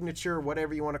off signature,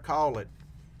 whatever you want to call it.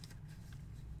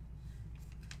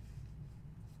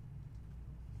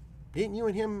 Didn't you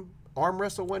and him arm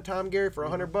wrestle one time, Gary, for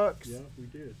 $100? Yeah, we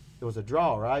did. It was a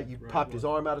draw, right? You Right, popped it his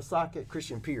was. arm out of socket.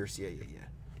 Christian Pierce, yeah.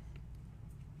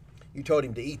 You told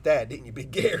him to eat that, didn't you,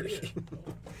 Big Gary?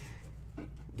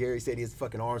 Gary said his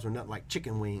fucking arms were nothing like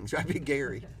chicken wings, right, Big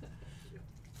Gary?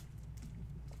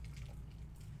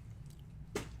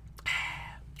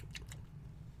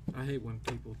 I hate when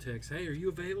people text, hey, are you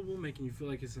available? Making you feel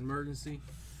like it's an emergency.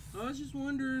 I was just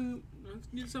wondering, let's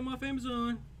get some off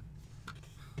Amazon.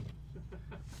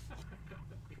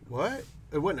 What?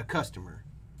 It wasn't a customer.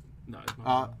 No, it's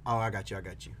my Oh, I got you.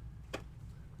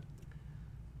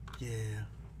 Yeah.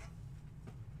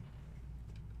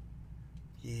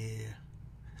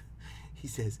 He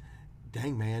says,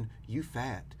 dang, man, you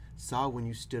fat. Saw when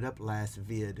you stood up last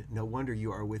vid. No wonder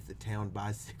you are with the town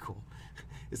bicycle.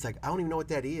 It's like, I don't even know what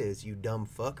that is, you dumb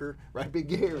fucker. Right, Big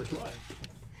Gary? Right.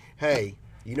 Hey,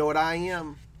 you know what I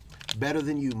am? Better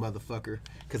than you, motherfucker.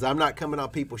 Because I'm not coming on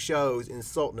people's shows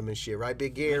insulting them and shit. Right,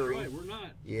 Big Gary? That's right, we're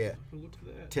not. Yeah. Look for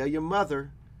that. Tell your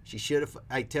mother she should have.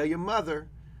 Hey, tell your mother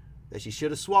that she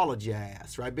should have swallowed your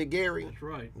ass, right, Big Gary? That's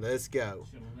right. Let's go.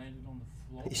 Should have landed on the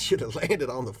floor. You should have landed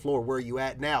on the floor. Where you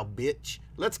at now, bitch?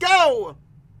 Let's go.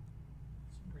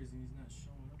 For some reason he's not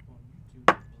showing up on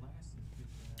YouTube. Blasting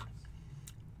bitch ass.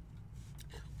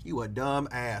 You a dumb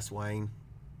ass, Wayne.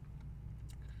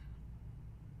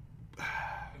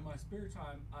 In my spare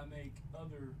time, I make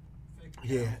other fake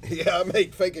Yeah, I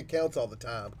make fake accounts all the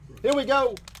time. Here we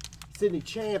go. Sydney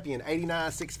Champion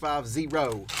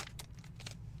 89650.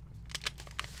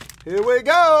 Here we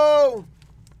go.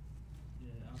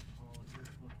 Yeah, alcohol. You're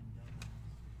fucking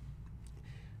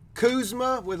dumbass.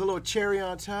 Kuzma with a little cherry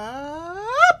on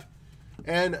top.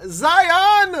 And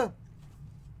Zion.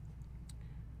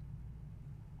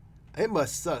 It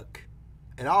must suck.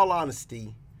 In all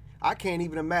honesty, I can't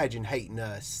even imagine hating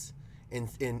us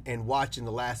and watching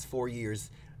the last 4 years.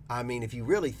 I mean, if you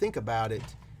really think about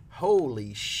it,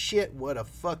 holy shit, what a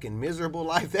fucking miserable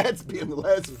life that's been the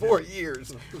last 4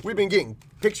 years. We've been getting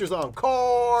pictures on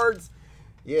cards.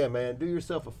 Yeah, man, do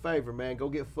yourself a favor, man. Go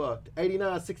get fucked.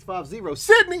 89650,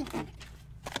 Sydney.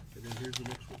 And then here's the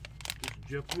next one. This is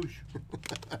Jeff Bush.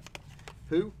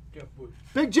 Who? Jeff Bush.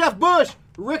 Big Jeff Bush.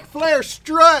 Ric Flair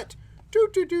strut.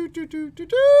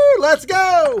 Let's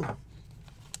go.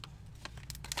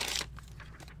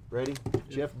 Ready?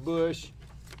 Jeff Bush.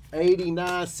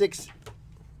 89-6.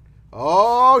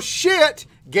 Oh, shit.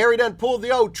 Gary done pulled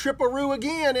the old tripperoo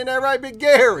again. Ain't that right, Big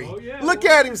Gary? Oh, yeah. Look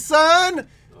at him, son.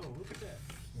 Oh, look at that.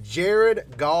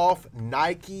 Jared Goff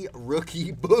Nike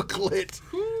rookie booklet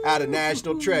out of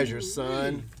National Treasure,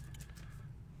 son.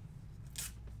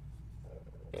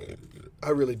 I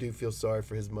really do feel sorry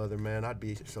for his mother, man. I'd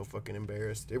be so fucking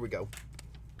embarrassed. Here we go.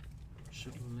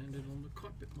 Should have landed on the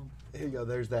carpet, Mom. Here you go.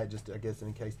 There's that, just I guess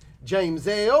in case. James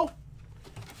L.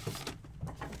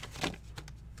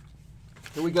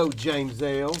 Here we go, James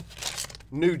L.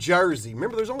 New Jersey.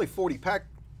 Remember, there's only 40 pack.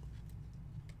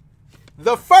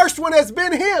 The first one has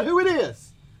been hit. Who it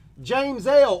is? James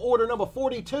L. Order number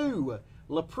 42.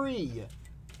 Lepre.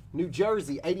 New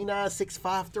Jersey,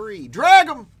 89-653. Drag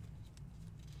 'em.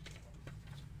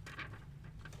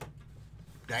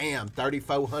 Damn,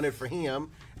 3,400 for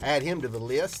him. Add him to the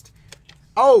list.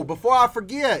 Oh, before I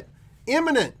forget,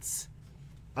 Eminence.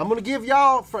 I'm going to give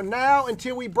y'all from now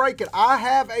until we break it. I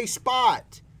have a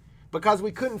spot because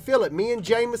we couldn't fill it. Me and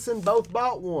Jameson both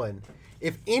bought one.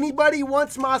 If anybody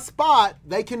wants my spot,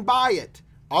 they can buy it.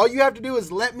 All you have to do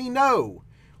is let me know.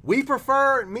 We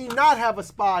prefer me not have a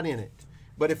spot in it.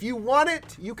 But if you want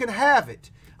it, you can have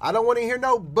it. I don't want to hear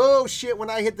no bullshit when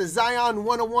I hit the Zion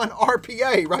 101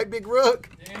 RPA. Right, Big Rook?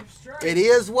 Damn straight. It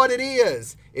is what it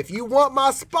is. If you want my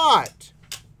spot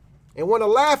and want to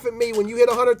laugh at me when you hit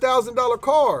a $100,000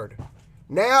 card,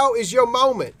 now is your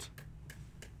moment.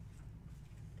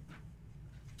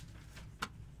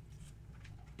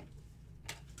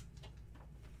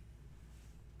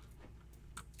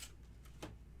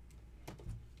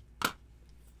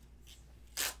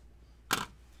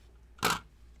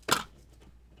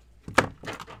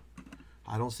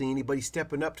 I don't see anybody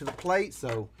stepping up to the plate,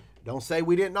 so don't say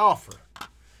we didn't offer.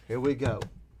 Here we go.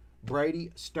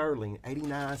 Brady Sterling,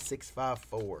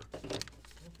 89-654.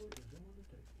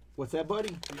 What's that,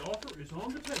 buddy? The offer is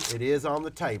on the table. It is on the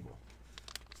table.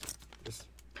 Just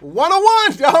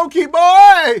 101, donkey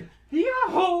boy!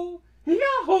 Yahoo!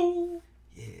 Yahoo!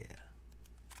 Yeah.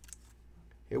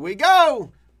 Here we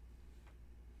go.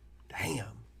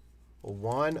 Damn. A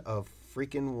one of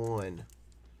freaking one.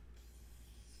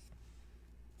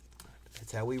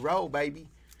 That's how we roll, baby.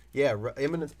 Yeah,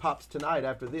 Eminence pops tonight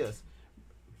after this.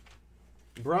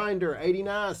 Grinder,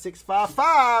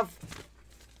 89-655.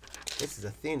 This is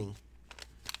a thinny.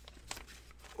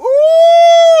 Ooh!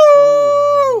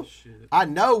 Oh, shit. I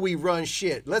know we run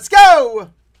shit. Let's go!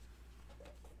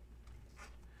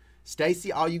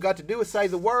 Stacy, all you got to do is say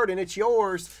the word and it's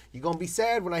yours. You're going to be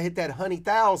sad when I hit that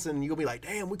 100,000. You're going to be like,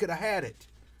 damn, we could have had it.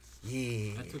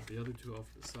 Yeah. I took the other two off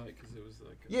the site because it was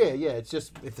like... Yeah. It's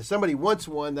just, if somebody wants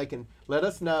one, they can let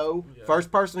us know. Yeah.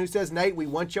 First person who says, Nate, we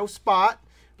want your spot,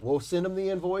 we'll send them the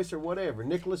invoice or whatever.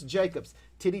 Nicholas Jacobs,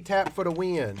 titty tap for the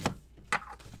win.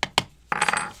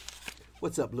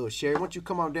 What's up, Lewis Sherry? Why don't you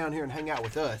come on down here and hang out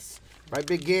with us? Right,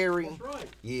 Big Gary? That's right.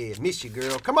 Yeah, miss you,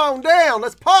 girl. Come on down.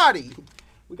 Let's party.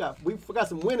 We got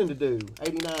some winning to do.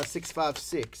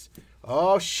 89-656.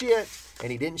 Oh, shit.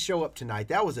 And he didn't show up tonight.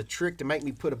 That was a trick to make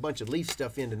me put a bunch of Leaf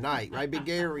stuff in tonight. Right, Big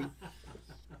Gary?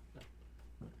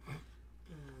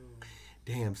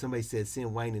 Damn, somebody said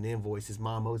send Wayne an invoice. His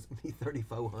mom owes me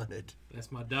 $3,400.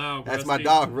 That's my dog, That's Rusty. my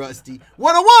dog, Rusty.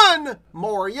 101,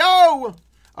 Mario.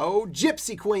 Oh,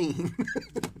 Gypsy Queen.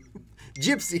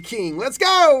 Gypsy King. Let's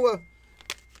go.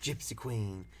 Gypsy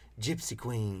Queen. Gypsy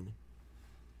Queen.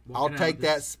 I'll take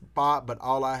that spot, but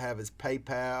all I have is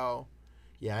PayPal.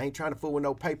 Yeah, I ain't trying to fool with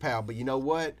no PayPal, but you know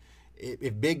what?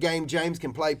 If Big Game James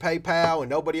can play PayPal and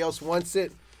nobody else wants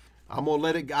it, I'm gonna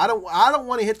let it go. I don't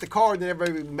want to hit the card and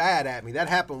everybody be mad at me. That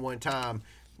happened one time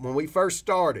when we first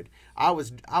started. I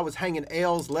was hanging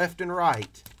L's left and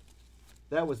right.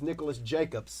 That was Nicholas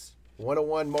Jacobs,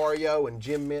 101 Mario, and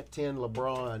Jim Mint 10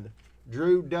 LeBron.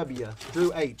 Drew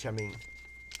H, I mean.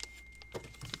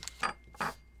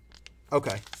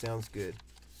 Okay, sounds good.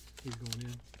 He's going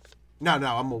in. No, I'm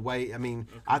gonna wait. I mean,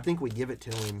 okay. I think we give it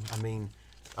to him. I mean,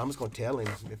 I'm just gonna tell him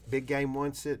if Big Game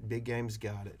wants it, Big Game's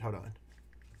got it. Hold on.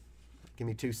 Give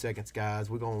me 2 seconds, guys.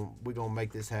 We're gonna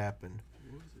make this happen.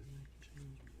 What was his name?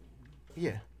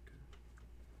 Yeah.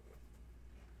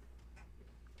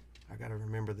 I gotta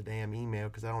remember the damn email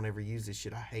because I don't ever use this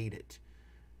shit. I hate it.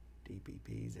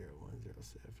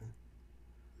 DPP0107.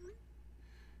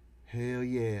 Hell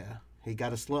yeah. He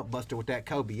got a slump buster with that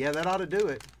Kobe. Yeah, that ought to do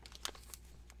it.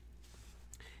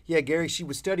 Yeah, Gary, she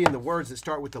was studying the words that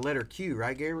start with the letter Q,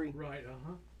 right, Gary? Right,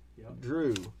 uh-huh. Yep.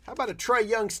 Drew. How about a Trey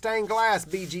Young stained glass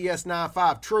BGS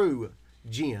 95? True.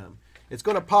 gem. It's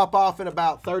going to pop off in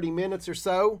about 30 minutes or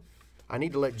so. I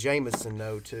need to let Jameson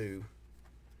know, too.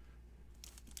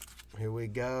 Here we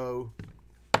go.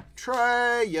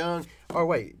 Trae Young. Oh,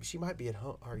 wait. She might be at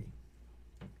home. Are you?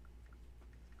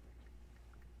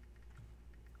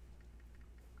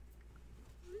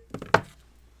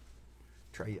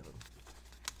 Trae Young.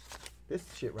 This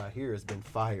shit right here has been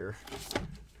fire.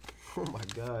 Oh, my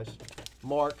gosh.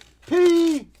 Mark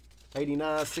P.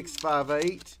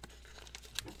 89-658.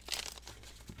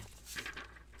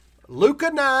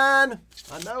 Luca 9.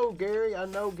 I know, Gary.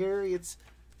 It's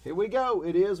here we go.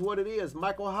 It is what it is.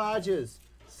 Michael Hodges,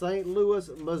 St. Louis,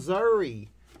 Missouri.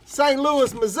 St.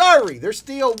 Louis, Missouri. There's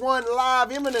still one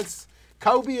live Eminence.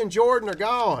 Kobe and Jordan are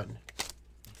gone.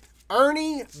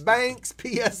 Ernie Banks,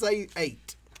 PSA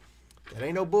 8. That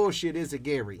ain't no bullshit, is it,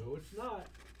 Gary? No, it's not.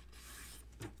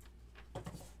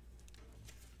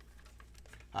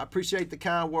 I appreciate the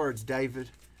kind words, David.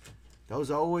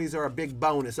 Those always are a big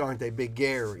bonus, aren't they, Big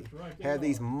Gary? Right, Have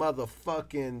these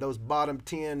motherfucking, those bottom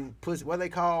 10, pussy, what are they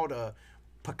called?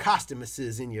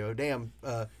 Pocostomuses in your damn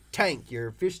tank,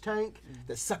 your fish tank,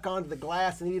 that suck onto the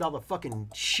glass and eat all the fucking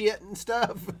shit and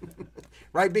stuff.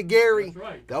 Right, Big Gary? That's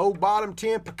right. The old bottom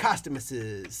 10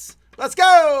 Pocostomuses. Let's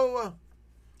go!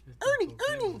 Ernie.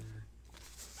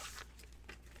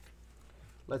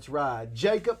 Let's ride.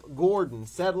 Jacob Gordon,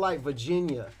 Satellite,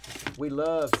 Virginia. We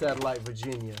love Satellite,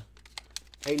 Virginia.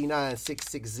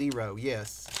 89-660,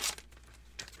 yes.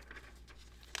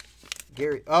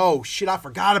 Gary, oh shit, I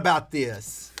forgot about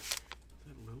this.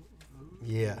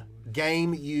 Yeah,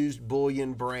 game used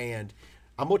bullion brand.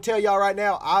 I'm gonna tell y'all right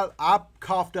now, I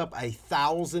coughed up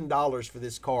 $1,000 for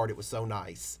this card. It was so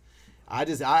nice.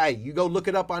 You go look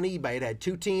it up on eBay. It had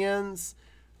 2 10s.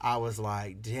 I was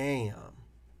like, damn.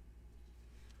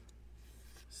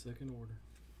 Second order.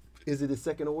 Is it a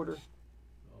second order?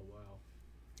 Oh, wow.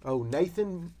 Oh,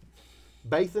 Nathan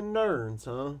Bathan Nerns,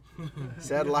 huh?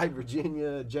 Satellite,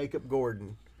 Virginia, Jacob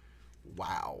Gordon.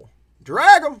 Wow.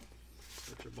 Drag 'em.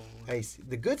 Hey,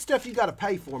 the good stuff you got to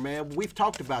pay for, man. We've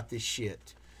talked about this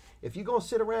shit. If you're going to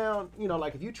sit around, you know,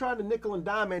 like if you're trying to nickel and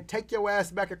dime, man, take your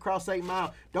ass back across 8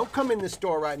 Mile. Don't come in this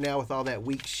store right now with all that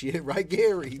weak shit, right,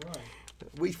 Gary? Right.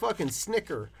 We fucking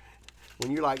snicker. When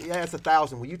you're like, yeah, it's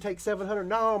 1,000. Will you take 700?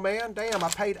 No, man. Damn, I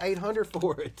paid 800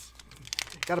 for it.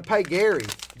 Got to pay Gary.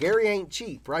 Gary ain't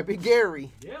cheap, right, Big Gary?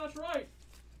 Yeah, that's right.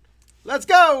 Let's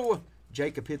go.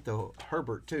 Jacob hit the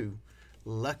Herbert, too.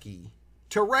 Lucky.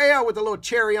 Terrell with a little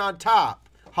cherry on top.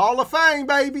 Hall of Fame,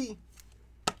 baby.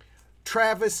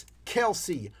 Travis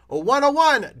Kelsey. A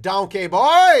 101. Donkey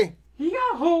boy.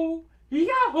 Yahoo!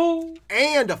 Yahoo!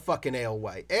 And a fucking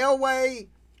Elway. Elway,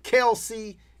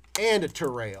 Kelsey, and a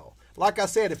Terrell. Like I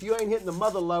said, if you ain't hitting the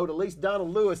mother load, at least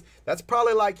Donald Lewis, that's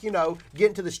probably like, you know,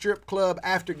 getting to the strip club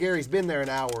after Gary's been there an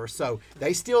hour or so.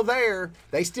 They still there.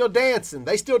 They still dancing.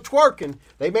 They still twerking.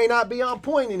 They may not be on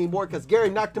point anymore because Gary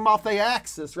knocked them off their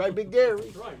axis, right, Big Gary?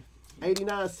 That's right.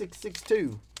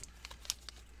 89-662.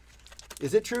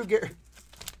 Is it true, Gary?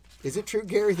 Is it true,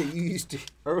 Gary, that you used to,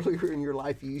 earlier in your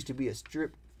life, you used to be a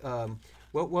strip,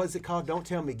 what was it called? Don't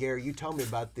tell me, Gary. You told me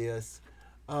about this.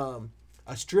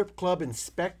 A strip club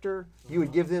inspector. You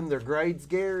would give them their grades,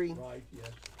 Gary. Right, yes.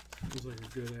 He's like a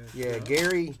good ass. Yeah,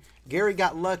 Gary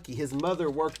got lucky. His mother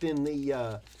worked in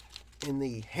the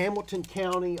Hamilton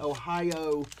County,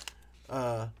 Ohio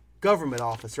government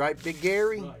office, right, Big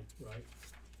Gary? Right.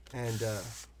 And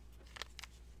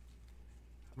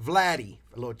Vladdy,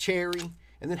 a little cherry.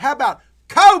 And then how about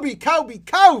Kobe?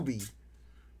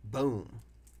 Boom.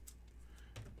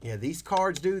 Yeah, these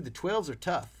cards, dude, the 12s are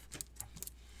tough.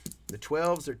 The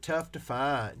 12s are tough to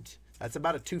find. That's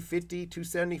about a 250,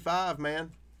 275,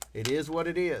 man. It is what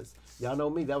it is. Y'all know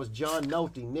me. That was John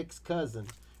Nolte, Nick's cousin,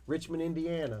 Richmond,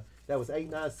 Indiana. That was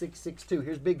 89662.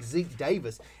 Here's Big Zeke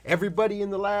Davis. Everybody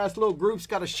in the last little group's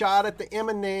got a shot at the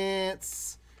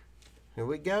Eminence. Here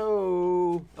we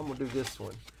go. I'm going to do this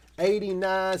one.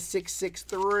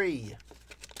 89663.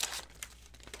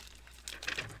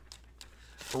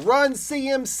 Run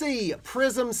CMC,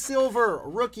 Prism Silver,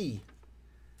 rookie.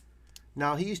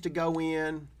 Now, he used to go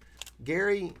in.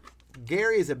 Gary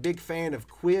is a big fan of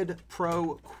quid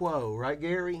pro quo, right,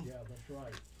 Gary? Yeah, that's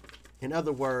right. In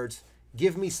other words,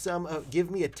 give me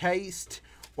a taste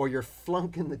or you're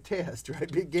flunking the test,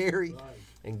 right, Big Gary? Right.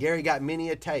 And Gary got many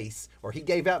a taste, or he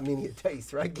gave out many a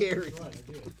taste, right, Gary? Right,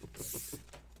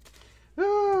 I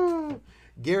did.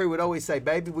 Gary would always say,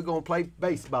 baby, we're going to play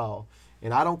baseball.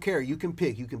 And I don't care. You can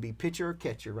pick. You can be pitcher or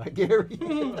catcher, right, Gary?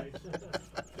 Right.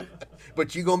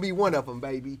 But you're going to be one of them,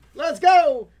 baby. Let's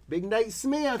go. Big Nate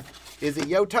Smith. Is it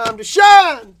your time to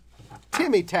shine?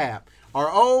 Timmy Tap.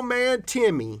 Our old man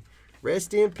Timmy.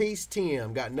 Rest in peace,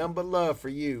 Tim. Got nothing but love for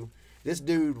you. This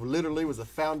dude literally was the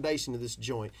foundation of this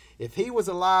joint. If he was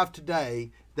alive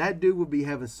today, that dude would be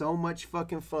having so much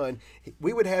fucking fun.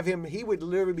 We would have him, he would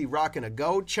literally be rocking a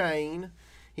gold chain.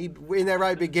 Isn't that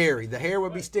right, Big Gary? The hair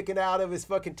would be sticking out of his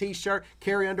fucking t-shirt,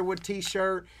 Carrie Underwood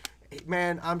t-shirt.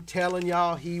 Man, I'm telling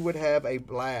y'all, he would have a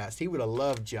blast. He would have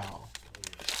loved y'all.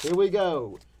 Here we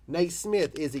go. Nate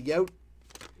Smith, is it yo?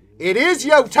 It is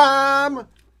yo time.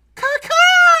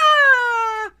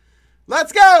 Ka-ka!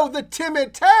 Let's go. The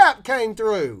timid tap came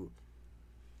through.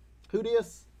 Who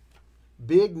this?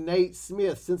 Big Nate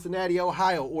Smith, Cincinnati,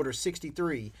 Ohio, order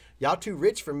 63. Y'all too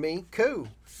rich for me. Cool.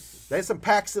 There's some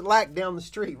packs that lack down the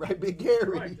street, right, Big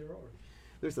Gary? Right, there are.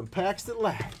 There's some packs that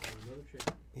lack.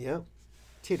 Yep.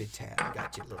 Titty tap.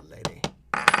 Got you, little lady.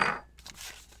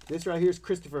 This right here is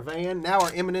Christopher Van. Now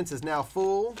our Eminence is now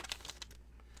full.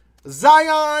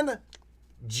 Zion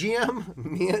Gem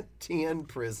Mint 10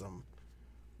 Prism.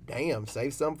 Damn,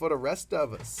 save some for the rest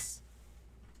of us.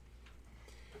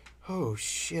 Oh,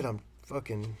 shit, I'm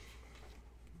fucking...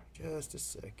 Just a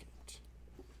second.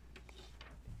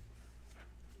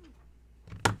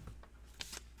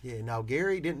 Yeah, now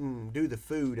Gary didn't do the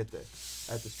food at the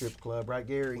strip club, right,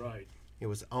 Gary? Right. It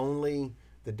was only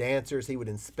the dancers he would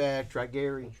inspect, right,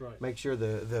 Gary? That's right. Make sure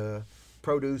the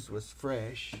produce was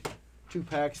fresh. 2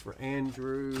 packs for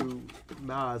Andrew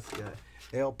Mazga.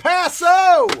 El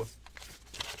Paso!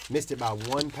 Missed it by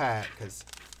 1 pack because,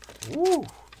 woo.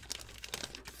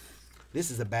 This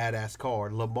is a badass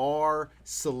card. Lamar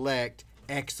Select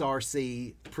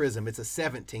XRC Prism. It's a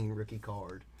 17 rookie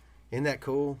card. Isn't that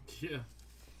cool? Yeah.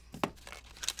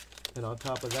 And on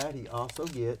top of that, he also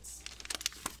gets,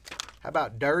 how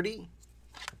about Dirty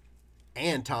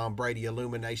and Tom Brady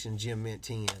Illumination Gem Mint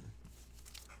 10?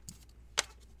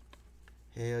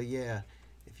 Hell yeah.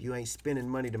 If you ain't spending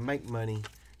money to make money,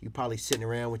 you probably sitting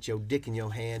around with your dick in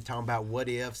your hand talking about what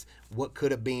ifs, what could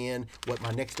have been, what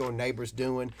my next door neighbor's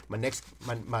doing. My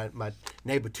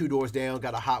neighbor 2 doors down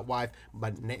got a hot wife.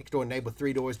 My next door neighbor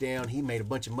 3 doors down, he made a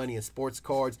bunch of money in sports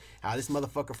cards. This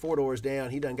motherfucker 4 doors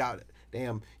down, he done got,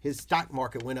 damn, his stock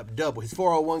market went up double. His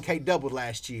 401k doubled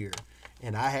last year.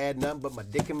 And I had nothing but my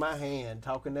dick in my hand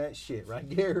talking that shit, right,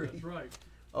 Gary? That's right.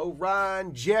 Oh,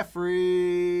 Ryan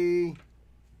Jeffrey.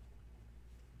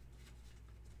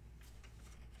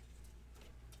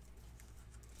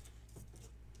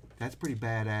 That's pretty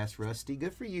badass, Rusty.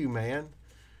 Good for you, man.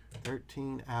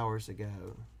 13 hours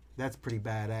ago. That's pretty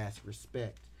badass.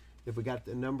 Respect. If we got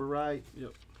the number right.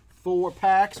 Yep. 4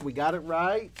 packs. We got it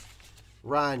right.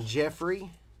 Ryan Jeffrey.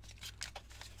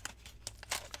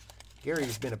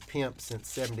 Gary's been a pimp since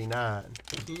 79.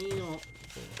 Yeah.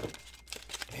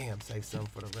 Damn, save some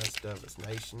for the rest of us,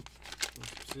 nation.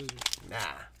 Scissors. Nah.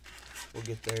 We'll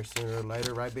get there sooner or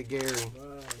later, right, Big Gary?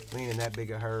 Right. We ain't in that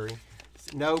big a hurry.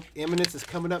 Nope, Eminence is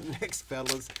coming up next,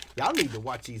 fellas. Y'all need to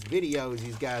watch these videos,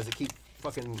 these guys that keep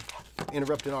fucking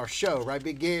interrupting our show, right,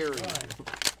 Big Gary? Right.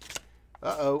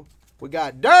 Uh-oh. We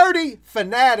got Dirty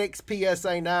Fanatics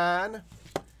PSA 9.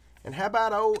 And how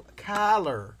about old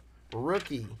Kyler,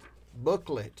 rookie,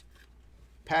 booklet,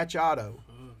 patch auto.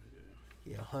 Oh,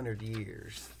 Yeah, 100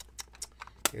 years.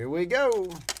 Here we go.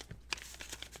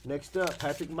 Next up,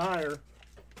 Patrick Meyer.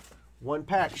 1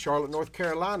 pack, Charlotte, North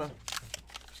Carolina.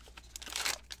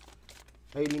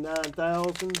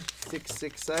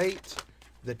 89,668.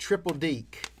 The triple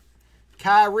deke.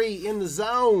 Kyrie in the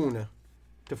zone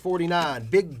to 49.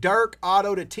 Big Dirk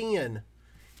auto to 10.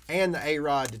 And the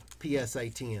A-Rod to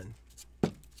PSA 10.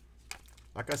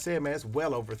 Like I said, man, it's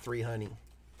well over 300.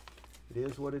 It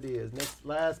is what it is. Next,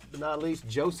 last but not least,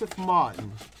 Joseph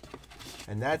Martin.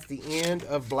 And that's the end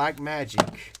of Black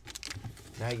Magic.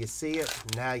 Now you see it,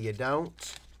 now you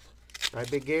don't. Right,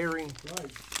 Big Gary?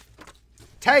 right.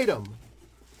 Tatum.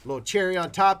 Little cherry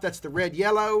on top, that's the red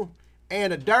yellow.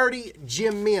 And a dirty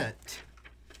Gem Mint.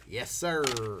 Yes, sir.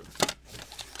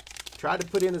 Tried to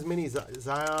put in as many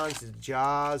Zions,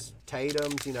 Jaws,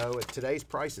 Tatums, you know, at today's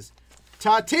prices.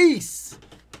 Tatis.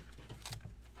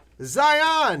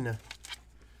 Zion.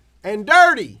 And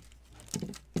dirty.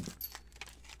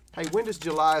 Hey, when does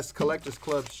July's Collectors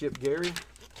Club ship, Gary?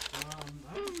 I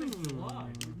don't think July.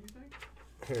 Do you think?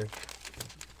 Here.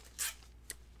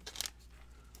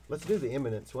 Let's do the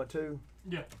Eminence. What to?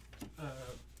 Yeah.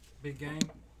 Big game.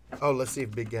 Oh, let's see if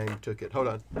Big Game took it. Hold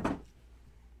on.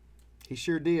 He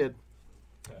sure did.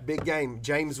 Okay. Big Game.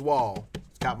 James Wall.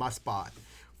 Got my spot.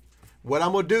 What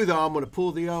I'm going to do, though, I'm going to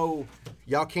pull the old,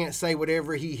 y'all can't say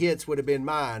whatever he hits would have been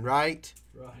mine, right?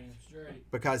 Right. Straight.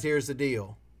 Because here's the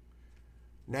deal.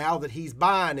 Now that he's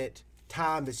buying it,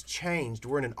 time has changed.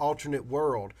 We're in an alternate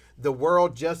world. The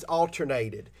world just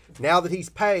alternated. Now that he's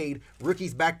paid,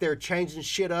 Rookie's back there changing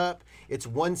shit up. It's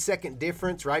 1 second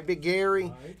difference, right, Big Gary?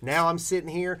 Right. Now I'm sitting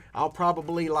here. I'll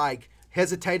probably like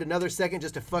hesitate another second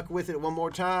just to fuck with it one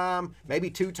more time, maybe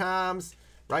 2 times,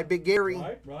 right, Big Gary?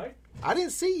 Right. I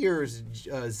didn't see yours,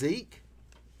 Zeke.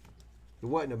 It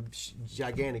wasn't a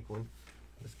gigantic one.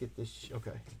 Let's get this.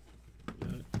 Okay.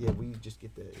 Yeah, we just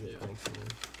get that. Yeah, thanks, man.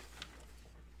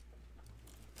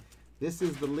 This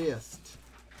is the list.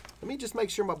 Let me just make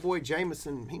sure my boy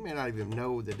Jameson, he may not even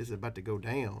know that this is about to go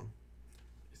down.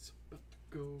 It's about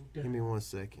to go down. Give me 1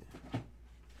 second.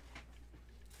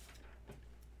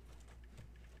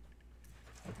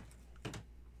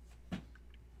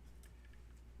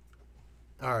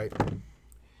 All right.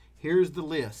 Here's the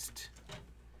list.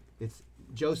 It's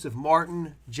Joseph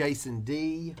Martin, Jason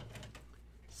D.,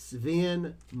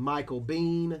 Sven, Michael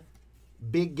Bean,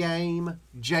 Big Game,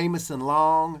 Jameson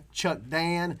Long, Chuck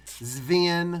Dan,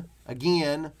 Sven,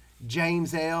 again,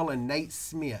 James L., and Nate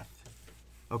Smith.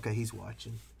 Okay, he's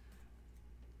watching.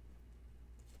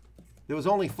 There was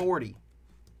only 40.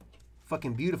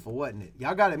 Fucking beautiful, wasn't it?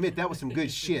 Y'all gotta admit, that was some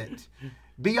good shit.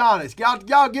 Be honest.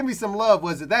 Y'all give me some love.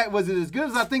 Was it as good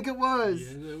as I think it was?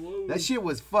 Yeah, that was. That shit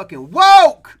was fucking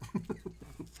woke!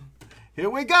 Here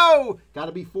we go.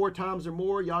 Gotta be 4 times or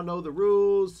more. Y'all know the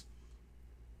rules.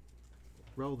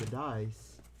 Roll the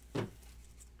dice.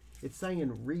 It's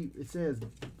saying it says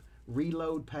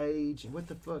reload page. What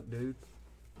the fuck, dude?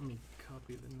 Let me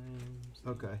copy the names.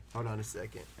 Okay, hold on a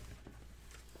second.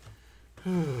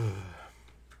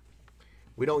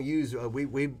 We don't use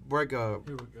we break a.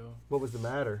 Here we go. What was the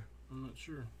matter? I'm not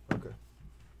sure. Okay.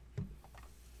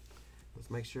 Let's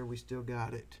make sure we still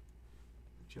got it.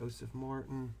 Joseph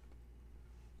Martin.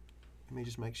 Let me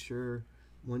just make sure.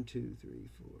 1, 2, 3,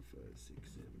 4, 5, 6,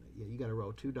 7, 8. Yeah, you got to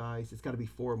roll 2 dice. It's got to be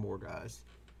 4 more, guys.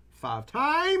 5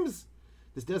 times.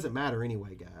 This doesn't matter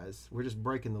anyway, guys. We're just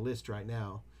breaking the list right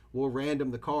now. We'll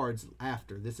random the cards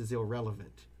after. This is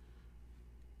irrelevant.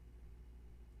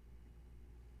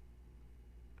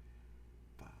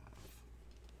 5.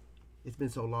 It's been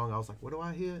so long. I was like, what do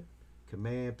I hit?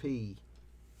 Command P.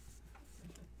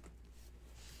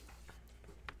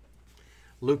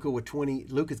 Luca with 20.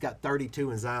 Luca's got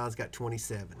 32 and Zion's got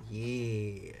 27.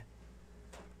 Yeah.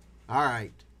 All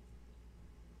right.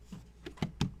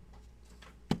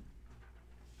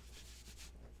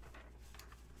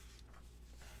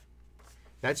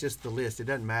 That's just the list. It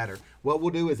doesn't matter. What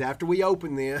we'll do is after we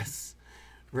open this,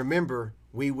 remember,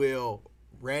 we will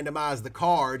randomize the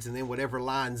cards and then whatever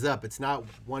lines up. It's not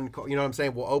one card. You know what I'm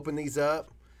saying? We'll open these up.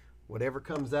 Whatever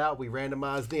comes out, we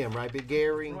randomize them. Right, Big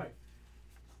Gary? Right.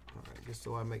 All right, just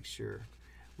so I make sure.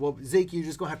 Well, Zeke, you're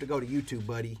just going to have to go to YouTube,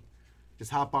 buddy.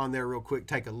 Just hop on there real quick,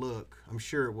 take a look. I'm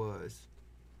sure it was.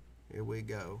 Here we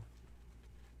go.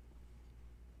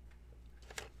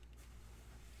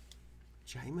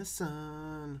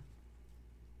 Jameson.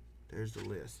 There's the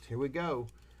list. Here we go.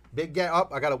 Big gap. Oh,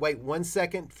 I got to wait 1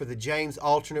 second for the James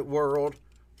alternate world.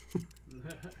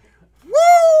 Woo!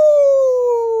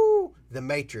 The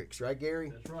Matrix, right, Gary?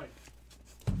 That's right.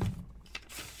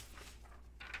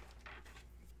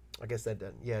 I guess that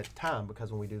doesn't. Yeah, time,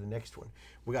 because when we do the next one,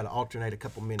 we got to alternate a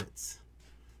couple minutes.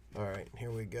 All right,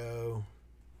 here we go.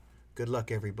 Good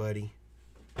luck, everybody.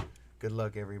 Good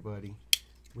luck, everybody.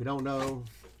 We don't know.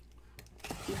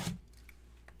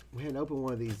 We hadn't opened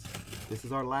one of these. This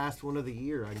is our last one of the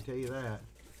year, I can tell you that.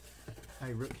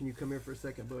 Hey, Rook, can you come here for a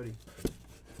second, buddy?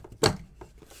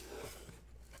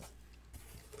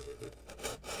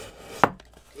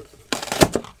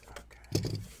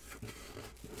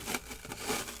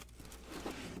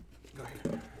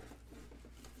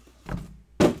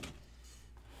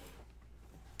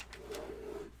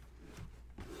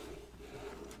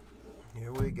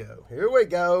 Here we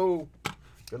go.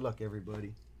 Good luck,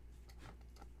 everybody.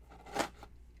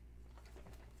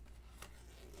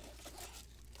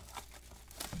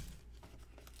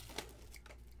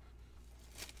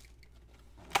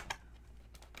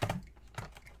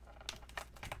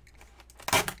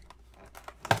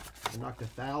 I knocked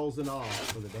 $1,000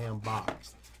 off for the damn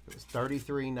box. It was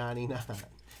 $33.99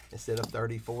 instead of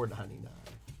 $34.99.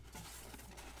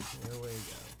 There we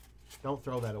go. Don't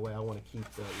throw that away. I want to keep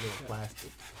the little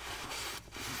plastic.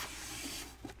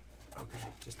 Okay,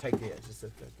 just take the edge. Just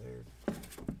set that there.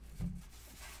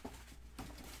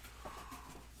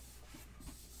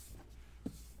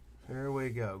 There we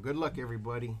go. Good luck,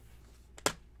 everybody.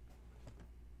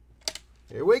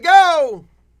 Here we go.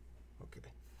 Okay.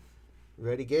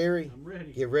 Ready, Gary? I'm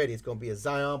ready. Get ready. It's going to be a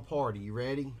Zion party. You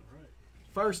ready? All right.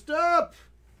 First up,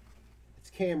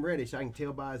 it's Cam Reddish. I can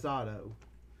tell by his auto.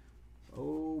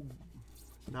 Oh,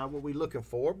 Not what we looking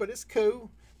for, but it's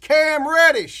cool. Cam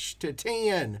Reddish to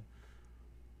 10.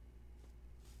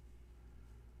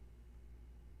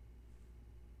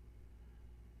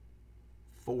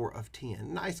 Four of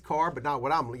 10. Nice card, but not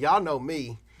what I'm. Y'all know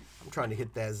me. I'm trying to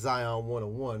hit that Zion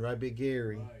 101, right, Big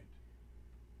Gary? Right.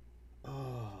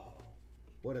 Oh,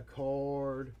 what a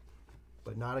card,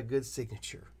 but not a good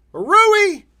signature.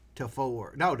 Rui to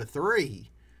 4. No, to 3.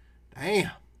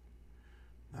 Damn.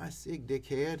 Nice sig,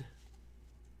 dickhead.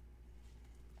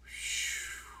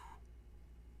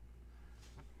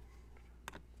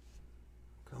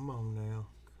 Come on now.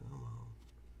 Come on.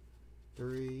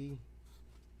 3.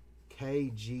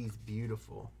 KG's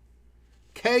beautiful.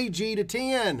 KG to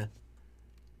 10.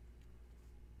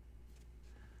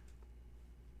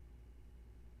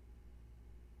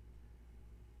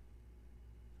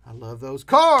 I love those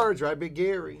cards, right, Big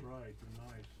Gary? Right, they're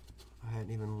nice. I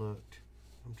hadn't even looked.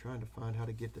 I'm trying to find how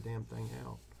to get the damn thing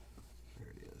out. There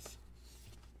it is.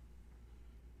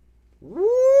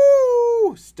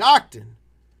 Woo! Stockton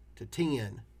to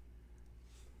 10.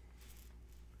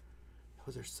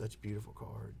 Those are such beautiful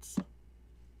cards.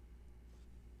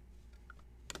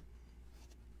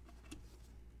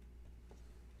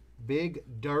 Big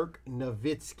Dirk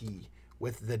Nowitzki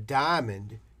with the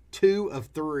diamond, 2 of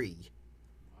 3.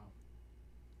 Wow.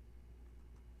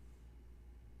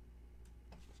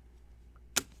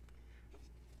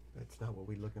 That's not what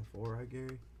we're looking for, right,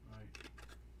 Gary? Right.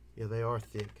 Yeah, they are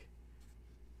thick.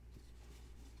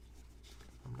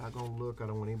 I'm not going to look. I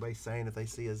don't want anybody saying if they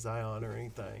see a Zion or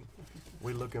anything.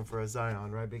 We're looking for a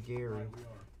Zion, right, Big Gary? Right, we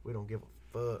are. We don't give a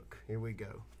fuck. Here we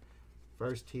go.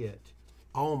 First hit.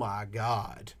 Oh, my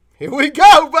God. Here we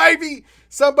go, baby.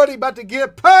 Somebody about to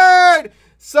get paid.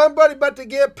 Somebody about to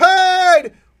get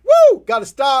paid. Woo! Got to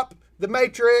stop the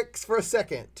Matrix for a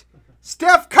second.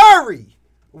 Steph Curry.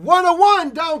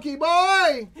 101, donkey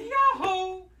boy.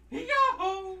 Yahoo!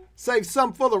 Yahoo! Save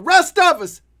some for the rest of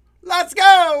us. Let's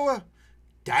go.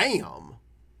 Damn.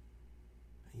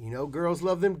 You know girls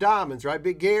love them diamonds, right,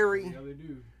 Big Gary? Yeah, they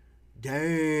do.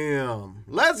 Damn.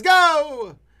 Let's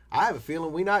go. I have a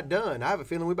feeling we're not done. I have a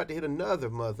feeling we're about to hit another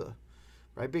mother.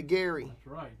 Right, Big Gary? That's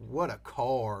right. What a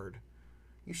card.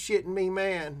 You shitting me,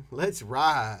 man? Let's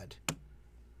ride.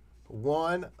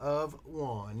 1 of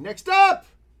 1. Next up.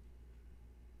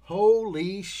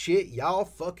 Holy shit, y'all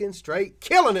fucking straight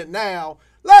killing it now.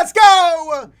 Let's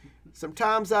go.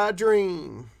 Sometimes I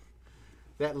dream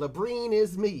that LeBron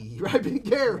is me. Right, Big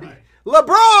Gary? Right.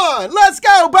 LeBron. Let's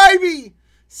go, baby.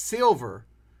 Silver.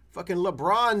 Fucking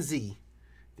LeBronzy.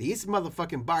 These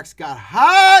motherfucking box got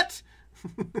hot.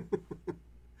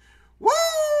 Woo!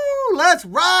 Let's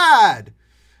ride.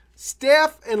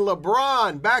 Steph and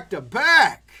LeBron back to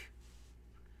back.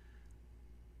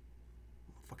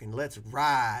 Fucking let's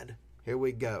ride. Here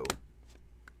we go.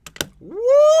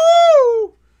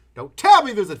 Woo! Don't tell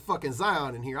me there's a fucking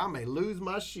Zion in here. I may lose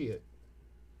my shit.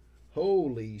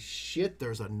 Holy shit,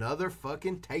 there's another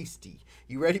fucking tasty.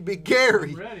 You ready, Big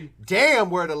Gary? I'm ready. Damn,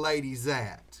 where the ladies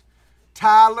at?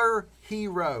 Tyler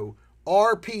Hero.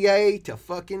 RPA to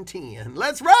fucking 10.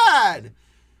 Let's ride.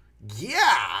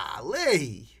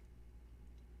 Golly.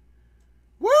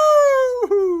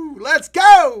 Woo! Let's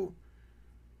go.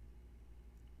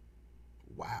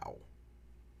 Wow.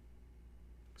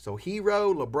 So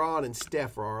Hero, LeBron, and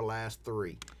Steph are our last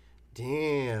 3.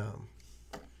 Damn.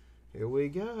 Here we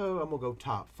go. I'm going to go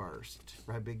top first.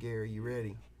 Right, Big Gary? You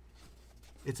ready?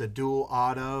 It's a dual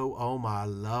auto. Oh, my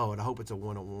Lord. I hope it's a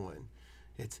 1-on-1.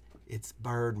 It's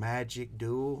Bird Magic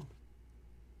dual.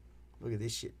 Look at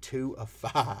this shit. 2 of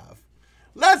 5.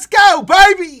 Let's go,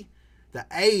 baby! The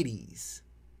 80s.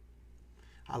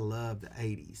 I love the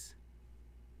 80s.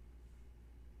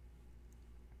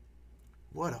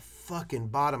 What a fucking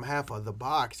bottom half of the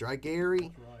box, right, Gary?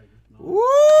 That's right. It's nice.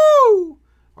 Woo!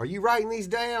 Are you writing these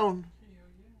down? Hell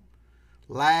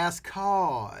yeah. Last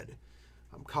card.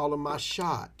 I'm calling my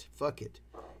shot. Fuck it.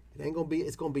 It ain't gonna be.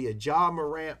 It's gonna be a Ja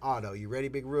Morant auto. You ready,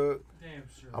 Big Rook? Damn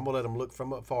sure. I'm gonna let him look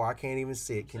from up far. I can't even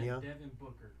see it. Can Say you? Devin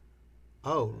Booker.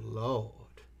 Oh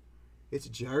Lord, it's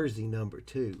jersey number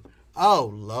 2.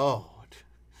 Oh Lord.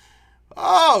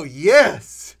 Oh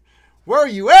yes. Where are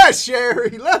you at,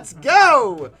 Sherry? Let's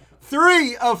go.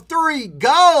 3 of 3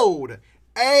 gold.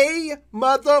 A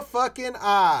motherfucking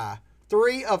I.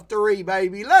 3 of 3,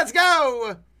 baby. Let's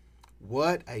go.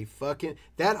 What a fucking...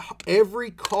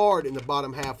 Every card in the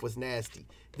bottom half was nasty.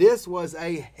 This was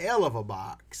a hell of a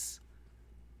box.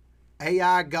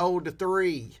 AI gold to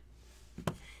 3.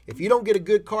 If you don't get a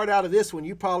good card out of this one,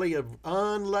 you're probably an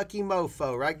unlucky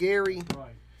mofo. Right, Gary?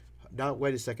 Right. Don't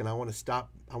wait a second. I want to stop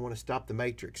the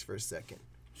Matrix for a second.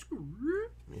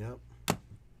 Yep.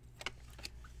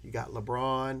 You got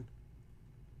LeBron.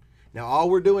 Now, all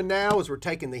we're doing now is we're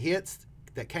taking the hits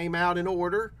that came out in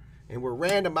order, and we're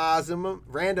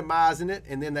randomizing it,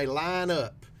 and then they line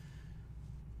up.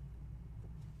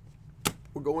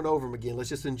 We're going over them again. Let's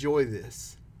just enjoy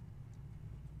this.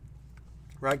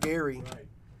 Right, Gary? Right.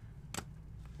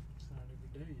 It's not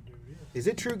every day you do this. Is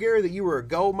it true, Gary, that you were a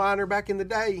gold miner back in the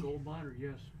day? Gold miner,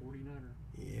 yes. 49er.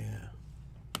 Yeah.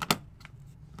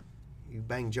 You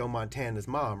banged Joe Montana's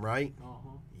mom, right?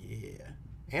 Uh-huh. Yeah.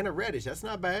 Anna Reddish. That's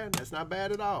not bad. That's not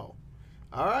bad at all.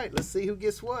 All right, let's see who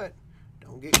gets what.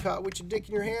 Don't get caught with your dick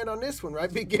in your hand on this one,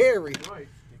 right, Big Gary? Right.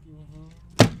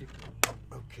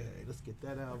 Okay, let's get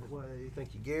that out of the way.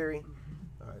 Thank you, Gary.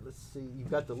 All right, let's see. You've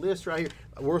got the list right here.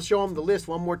 We'll show them the list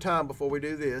one more time before we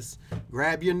do this.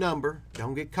 Grab your number.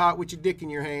 Don't get caught with your dick in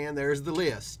your hand. There's the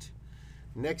list.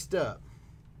 Next up,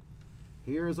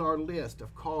 here's our list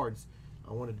of cards.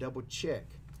 I want to double check.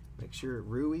 Make sure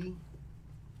Rui,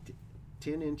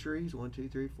 10 entries. 1, 2,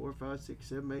 3, 4, 5, 6,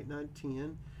 7, 8, 9,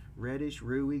 10. Reddish,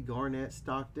 Rui, Garnett,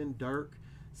 Stockton, Dirk,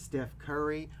 Steph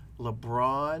Curry,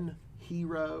 LeBron,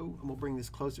 Hero. I'm going to bring this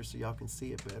closer so y'all can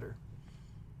see it better.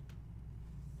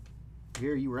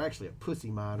 Gary, you were actually a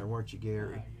pussy miner, weren't you,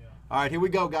 Gary? Yeah. All right, here we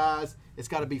go, guys. It's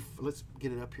got to be, let's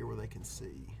get it up here where they can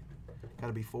see. Got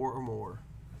to be 4 or more.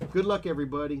 Good luck,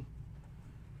 everybody.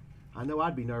 I know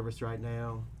I'd be nervous right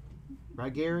now.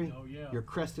 Right, Gary? Oh, yeah. You're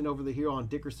cresting over the hill on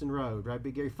Dickerson Road. Right,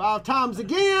 Big Gary? 5 times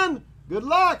again. Good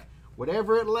luck.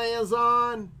 Whatever it lands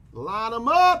on, line them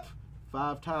up.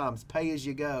 5 times. Pay as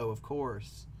you go, of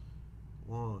course.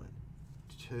 1,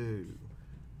 2,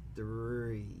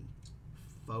 3,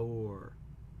 4,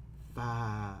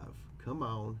 5. Come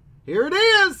on. Here it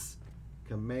is.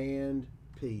 Command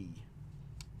P.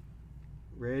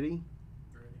 Ready?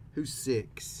 Ready. Who's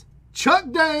 6?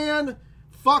 Chuck Dan.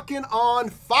 Fucking on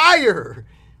fire.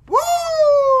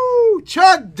 Woo!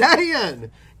 Chuck Dan.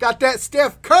 Got that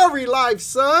Steph Curry life,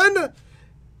 son.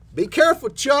 Be careful,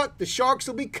 Chuck. The Sharks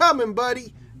will be coming,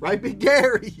 buddy. Right, Big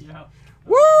Gary? Yeah.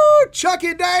 Woo!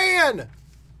 Chucky Dan.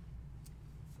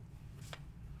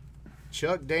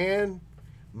 Chuck Dan,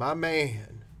 my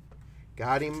man.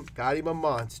 Got him a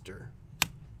monster.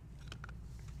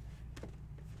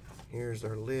 Here's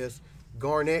our list.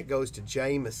 Garnett goes to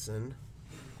Jameson.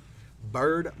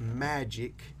 Bird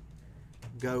Magic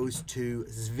goes to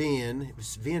Sven.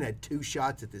 Sven had 2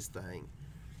 shots at this thing.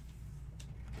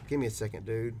 Give me a second,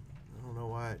 dude. I don't know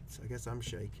why. I guess I'm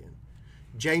shaking.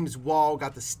 James Wall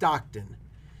got the Stockton.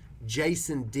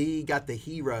 Jason D got the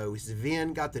Hero.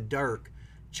 Sven got the Dirk.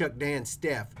 Chuck Dan,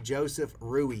 Steph. Joseph,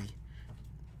 Rui.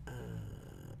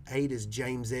 8 is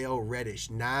James L. Reddish.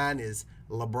 9 is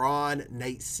LeBron,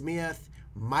 Nate Smith.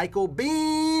 Michael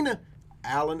Bean.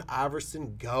 Allen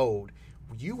Iverson, Gold.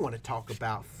 You want to talk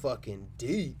about fucking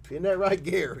deep. Isn't that right,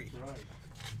 Gary? Right.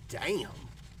 Damn.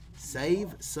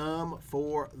 Save some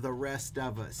for the rest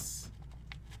of us.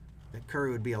 That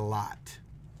Curry would be a lot.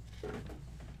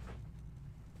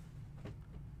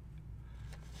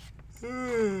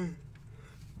 I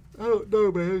don't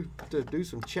know, man. To do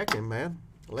some checking, man.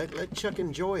 Let Chuck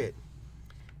enjoy it.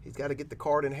 He's got to get the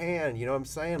card in hand. You know what I'm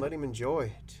saying? Let him enjoy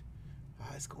it.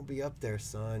 It's going to be up there,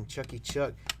 son. Chucky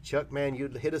Chuck. Chuck, man, you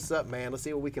hit us up, man. Let's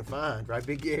see what we can find. Right,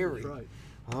 Big Gary? That's right.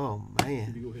 Oh,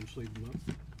 man. You go ahead and sleeve them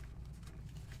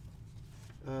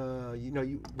up. You know,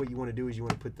 what you want to do is you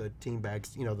want to put the team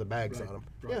bags, you know, the bags Right. on them.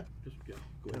 Right. Yeah. Just, go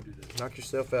ahead and do that. Knock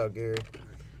yourself out, Gary.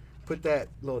 Put that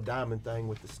little diamond thing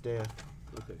with the Steph.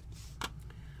 Okay.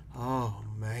 Oh,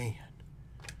 man.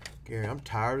 Gary, I'm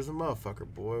tired as a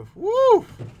motherfucker, boy. Woo!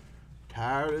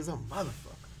 Tired as a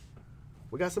motherfucker.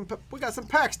 We got some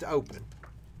packs to open.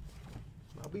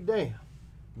 I'll be damned.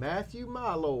 Matthew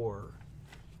Mylor.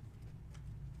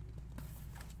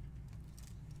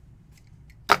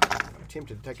 I'm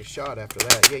tempted to take a shot after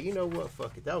that. Yeah, you know what?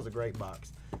 Fuck it. That was a great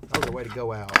box. That was a way to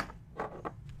go out.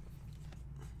 Oh,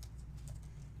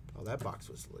 that box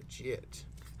was legit.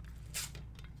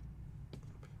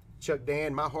 Chuck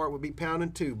Dan, my heart would be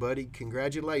pounding too, buddy.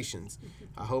 Congratulations.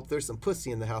 I hope there's some pussy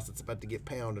in the house that's about to get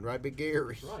pounded, right, Big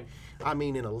Gary? That's right. I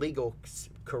mean, in a legal,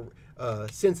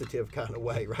 sensitive kind of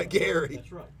way, right, Gary?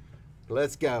 That's right.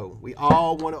 Let's go. We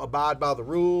all want to abide by the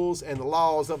rules and the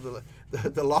laws of the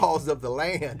laws of the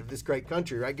land of this great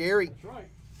country, right, Gary? That's right.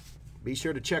 Be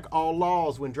sure to check all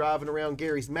laws when driving around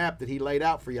Gary's map that he laid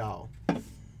out for y'all.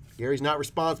 Gary's not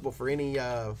responsible for any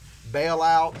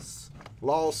bailouts,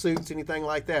 lawsuits, anything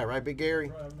like that, right, Big Gary?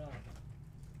 Right, I'm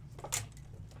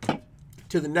not.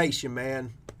 To the nation,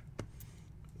 man.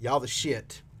 Y'all the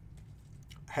shit.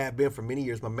 Have been for many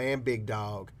years. My man, Big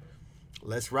Dog.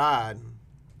 Let's ride.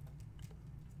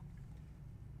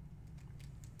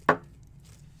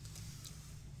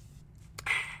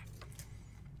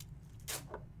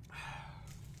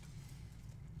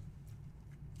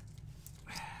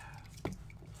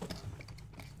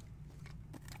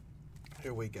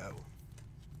 Here we go.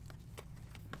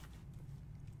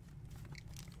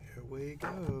 Here we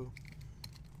go.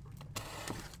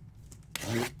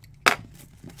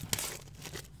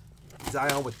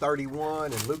 Zion with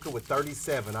 31 and Luka with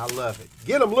 37. I love it.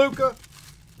 Get him, Luka.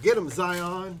 Get him,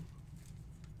 Zion.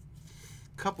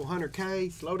 Couple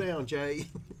 $100K. Slow down, Jay.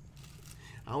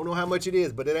 I don't know how much it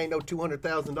is, but it ain't no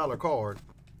 $200,000 card.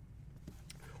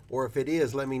 Or if it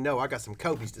is, let me know. I got some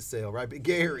Kobe's to sell, right, Big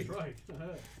Gary? That's right.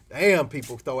 Damn,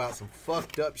 people throw out some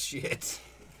fucked up shit.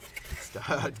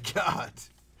 God.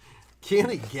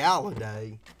 Kenny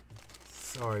Galladay.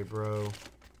 Sorry, bro.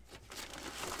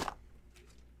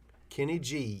 Kenny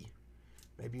G.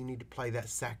 Maybe you need to play that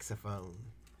saxophone.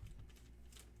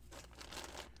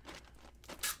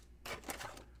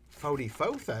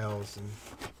 44,000.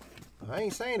 I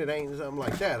ain't saying it ain't something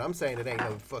like that. I'm saying it ain't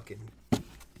no fucking...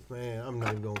 Man, I'm not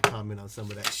even going to comment on some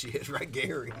of that shit. Right,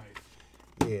 Gary? Right.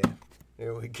 Yeah.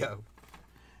 There we go.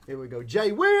 Here we go.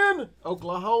 Jay Wynn,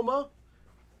 Oklahoma.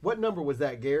 What number was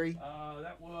that, Gary?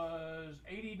 That was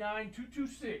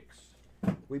 89226.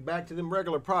 We back to them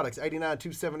regular products,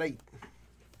 89278.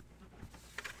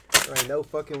 There ain't no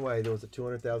fucking way there was a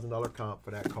 $200,000 comp for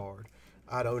that card.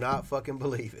 I do not fucking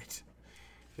believe it.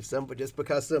 Just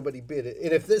because somebody bid it.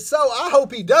 And if this so, I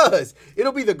hope he does.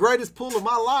 It'll be the greatest pull of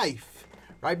my life.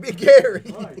 Right, Big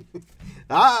Gary? Right.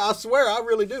 I swear, I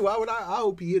really do. I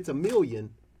hope he hits $1 million.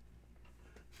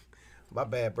 My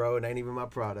bad, bro. It ain't even my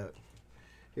product.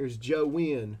 Here's Joe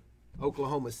Wynn,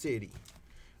 Oklahoma City.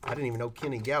 I didn't even know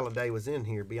Kenny Galladay was in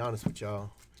here, be honest with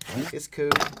y'all. It's cool.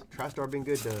 TriStar been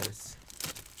good to us.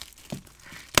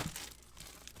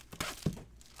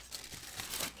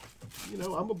 You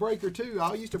know, I'm a breaker too.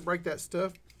 I used to break that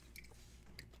stuff.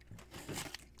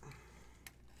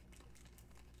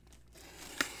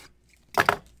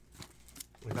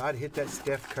 If I'd hit that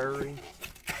Steph Curry.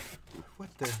 What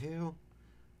the hell?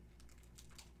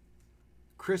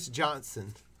 Chris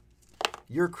Johnson.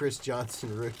 You're Chris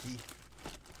Johnson, rookie.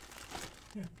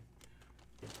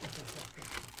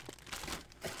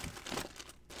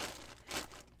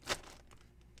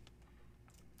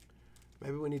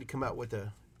 Maybe we need to come out with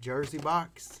a jersey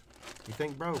box. You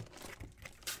think, bro?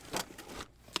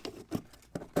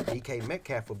 DK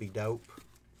Metcalf would be dope.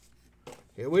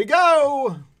 Here we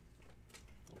go.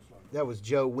 That was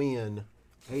Joe Wynn,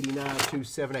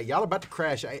 89278. Y'all about to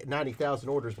crash 90,000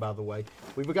 orders, by the way.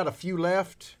 We've got a few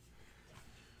left.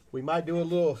 We might do a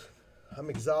little. I'm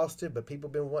exhausted, but people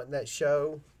been wanting that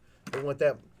show. They want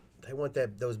that. They want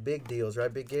those big deals,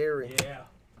 right, Big Gary? Yeah.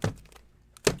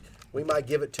 We might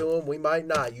give it to them. We might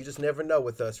not. You just never know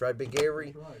with us, right, Big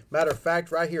Gary? Right. Matter of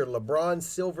fact, right here, LeBron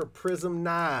Silver Prism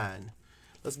 9.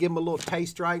 Let's give them a little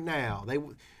taste right now.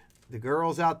 The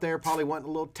girls out there probably want a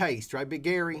little taste, right, Big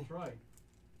Gary? That's right.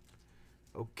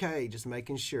 Okay, just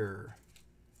making sure.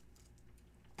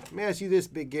 Let me ask you this,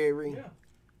 Big Gary. Yeah.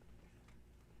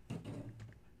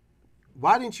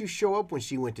 Why didn't you show up when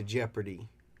she went to Jeopardy?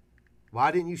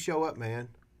 Why didn't you show up, man?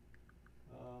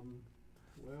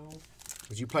 Well...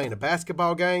 Was you playing a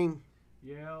basketball game?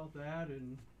 Yeah, that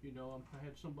and, you know, I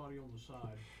had somebody on the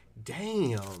side.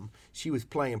 Damn. She was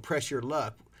playing pressure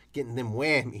luck, getting them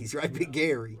whammies, right, Big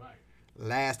Gary? Right.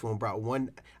 Last one brought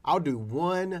one. I'll do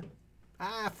one.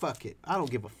 Fuck it. I don't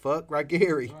give a fuck, right,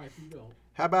 Gary? All right, you don't.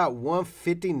 How about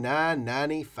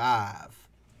 $159.95?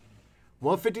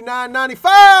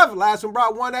 $159.95. Last one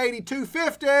brought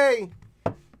 $182.50.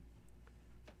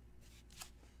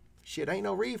 Shit, there ain't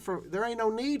no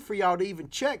need for y'all to even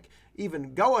check,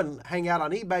 even go and hang out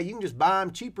on eBay. You can just buy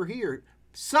them cheaper here.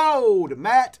 Sold,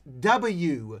 Matt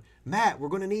W. Matt, we're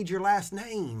going to need your last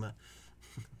name.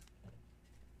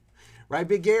 Right,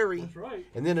 Big Gary? That's right.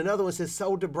 And then another one says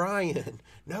sold to Brian.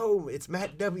 No, it's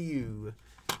Matt W.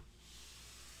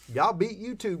 Y'all beat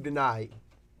YouTube tonight.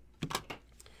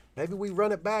 Maybe we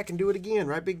run it back and do it again,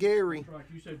 right, Big Gary? That's right.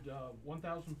 You said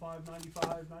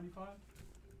 $1,595.95.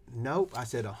 Nope, I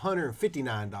said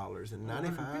 $159.95.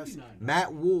 $159.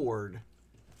 Matt Ward.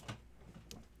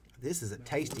 This is a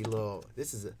tasty little.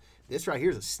 This right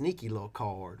here is a sneaky little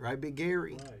card, right, Big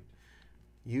Gary? Right.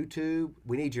 YouTube.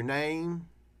 We need your name.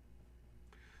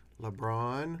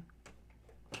 LeBron.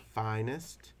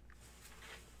 Finest.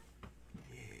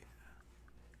 Yeah.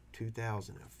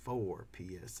 2004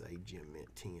 PSA Gem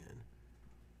Mint 10.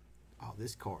 Oh,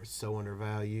 this card is so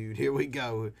undervalued. Here we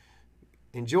go.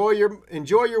 Enjoy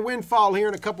your windfall here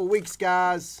in a couple weeks,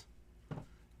 guys.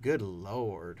 Good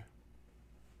Lord.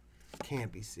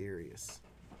 Can't be serious.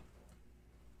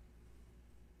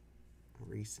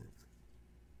 Recent.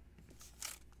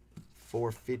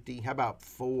 450. How about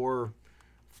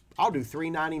I'll do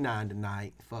 $3.99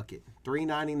 tonight. Fuck it.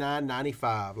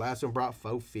 $3.99.95. Last one brought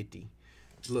 $4.50.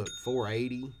 Look,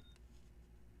 480.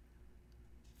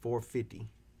 450.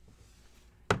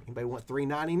 Anybody want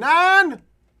 $3.99?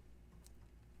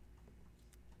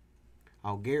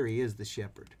 Oh, Gary is the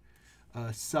shepherd.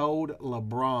 Sold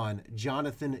LeBron.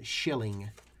 Jonathan Schilling.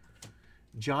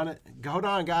 Hold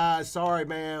on, guys. Sorry,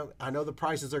 man. I know the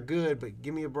prices are good, but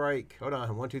give me a break. Hold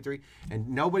on. 1, 2, 3. And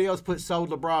nobody else put sold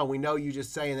LeBron. We know you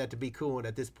just saying that to be cool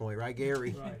at this point, right,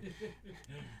 Gary? Right.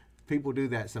 People do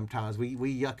that sometimes. We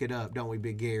yuck it up, don't we,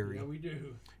 Big Gary? Yeah, we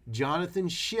do. Jonathan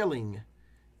Schilling.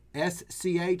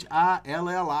 SCHILLING.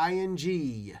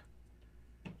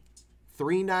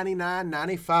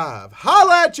 $3.99.95.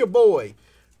 Holla at your boy.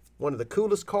 One of the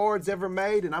coolest cards ever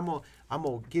made, and I'm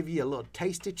gonna give you a little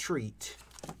tasty treat.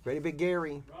 Ready, Big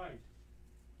Gary? Right.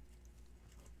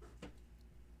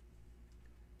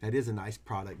 That is a nice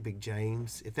product, Big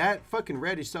James. If that fucking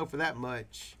reddish sold for that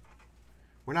much,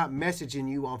 we're not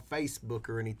messaging you on Facebook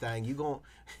or anything. You gon'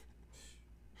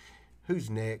 Who's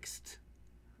next?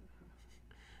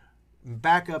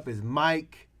 Backup is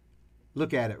Mike.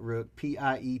 Look at it, Rook.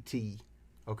 Piet.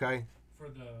 Okay? For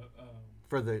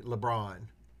the LeBron.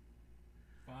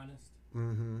 Finest.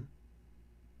 Mm-hmm.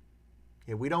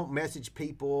 Yeah, we don't message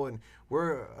people, and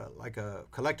we're like a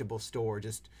collectible store.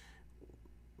 Just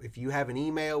if you have an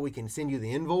email, we can send you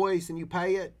the invoice and you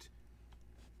pay it.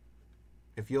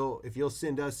 If you'll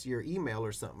send us your email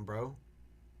or something, bro.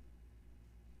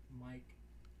 Mike.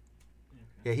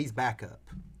 Okay. Yeah, he's backup.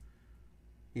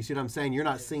 You see what I'm saying? You're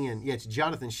not seeing. Yeah, it's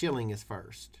Jonathan Schilling is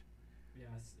first. Yeah,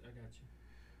 I got you.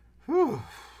 Whew.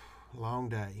 Long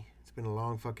day. It's been a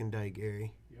long fucking day,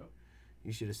 Gary. Yep.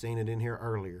 You should have seen it in here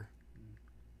earlier.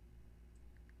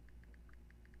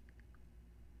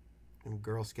 Them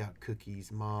Girl Scout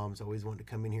cookies, moms always want to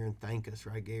come in here and thank us,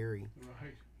 right, Gary?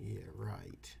 Right. Yeah,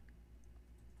 right.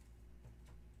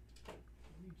 I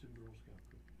need some Girl Scout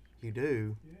cookies. You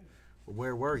do? Yeah. Well,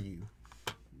 where were you?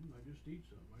 I just eat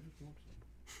some. I just want some.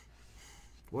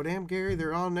 Well, damn, Gary,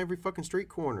 they're on every fucking street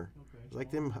corner. Okay. It's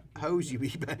like them hoes you be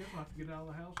back. I'll have to get out of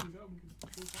the house and go.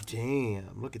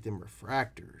 Damn, look at them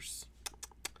refractors.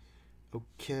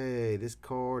 Okay, this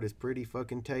card is pretty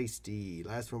fucking tasty.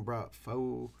 Last one brought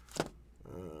most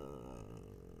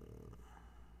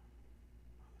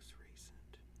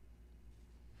recent.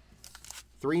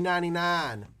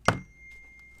 $3.99.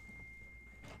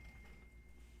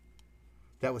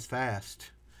 That was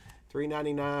fast.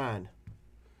 $3.99.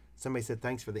 Somebody said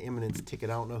thanks for the Eminence ticket.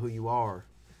 I don't know who you are.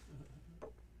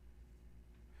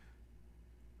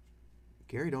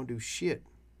 Gary don't do shit.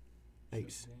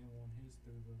 Thanks. Chuck Dan won his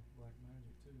through the Black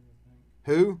Magic too, I think.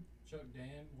 Who? Chuck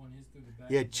Dan won his through the back.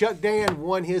 Yeah, Chuck Dan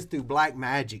won his through Black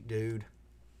Magic, dude.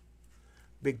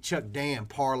 Big Chuck Dan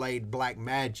parlayed Black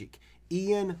Magic.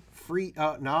 Ian Free,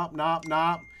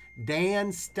 nop.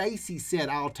 Dan Stacy said,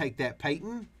 I'll take that,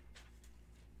 Peyton.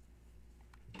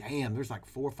 Damn, there's like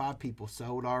 4 or 5 people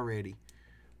sold already.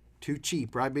 Too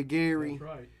cheap, right, Big Gary? That's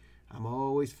right. I'm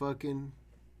always fucking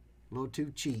a little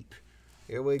too cheap.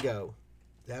 Here we go.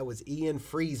 That was Ian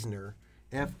Friesner.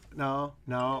 No.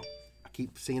 I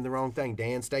keep seeing the wrong thing.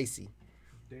 Dan Stacy.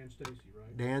 Dan Stacy,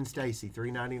 right? Dan Stacy,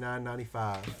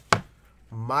 $3.99.95.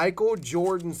 Michael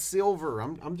Jordan Silver.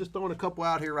 I'm just throwing a couple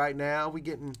out here right now. We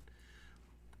getting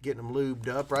them lubed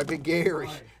up, right, Big Gary?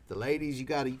 Right. The ladies, you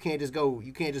can't just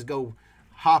go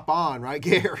hop on, right,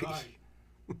 Gary? Right.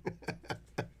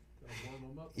 Warm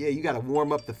them up. Yeah, you got to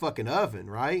warm up the fucking oven,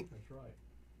 right? That's right.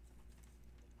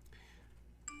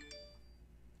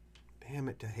 Damn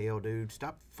it to hell, dude.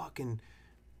 Stop fucking.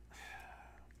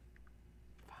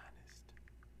 Finest.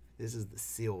 This is the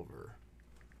silver.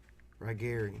 Right,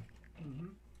 Gary? Mm-hmm.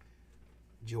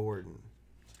 Jordan.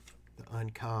 The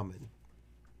uncommon.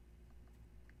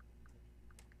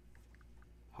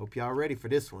 Hope y'all ready for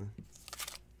this one.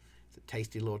 It's a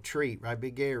tasty little treat, right,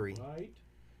 Big Gary? Right.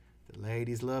 The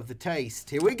ladies love the taste.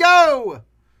 Here we go.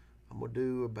 I'm going to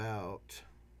do about,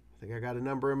 I think I got a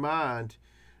number in mind.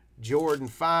 Jordan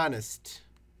Finest.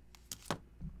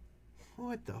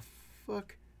 What the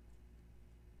fuck?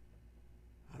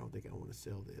 I don't think I want to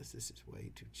sell this. This is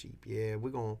way too cheap. Yeah, we're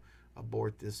going to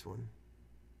abort this one.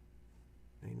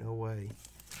 Ain't no way.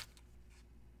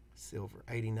 Silver,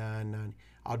 $89.90.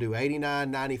 I'll do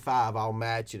 $89.95. I'll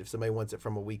match it if somebody wants it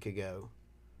from a week ago.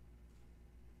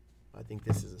 I think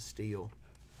this is a steal.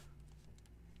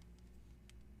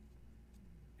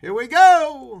 Here we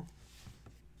go.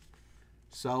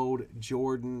 Sold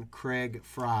Jordan Craig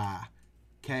Fry.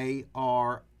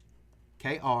 Kraigfrye.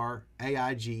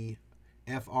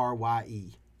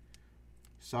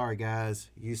 Sorry, guys.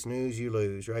 You snooze, you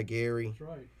lose. Right, Gary? That's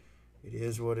right. It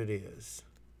is what it is.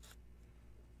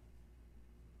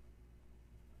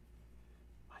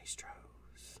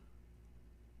 Maestros.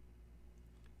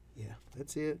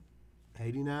 That's it.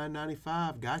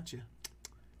 $89.95. Gotcha.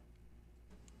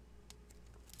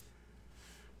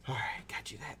 All right,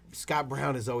 got you that. Scott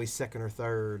Brown is always second or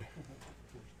third.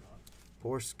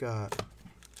 Poor Scott.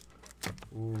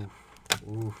 Oof.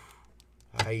 Oof.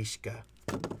 Aishka.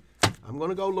 I'm going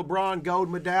to go LeBron gold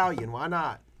medallion. Why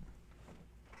not?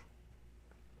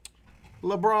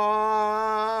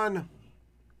 LeBron.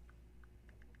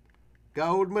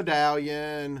 Gold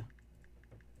medallion.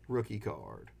 Rookie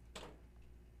card.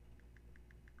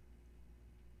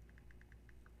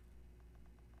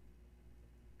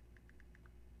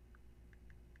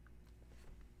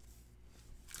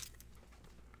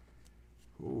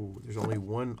 Ooh, there's only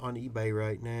one on eBay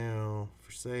right now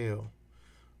for sale.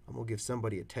 I'm going to give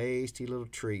somebody a tasty little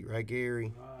treat. Right,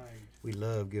 Gary? Right. We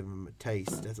love giving them a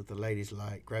taste. That's what the ladies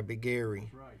like. Right, Big Gary?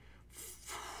 Right.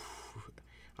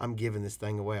 I'm giving this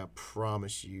thing away, I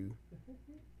promise you.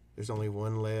 There's only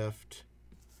one left.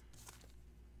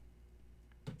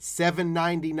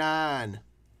 $7.99.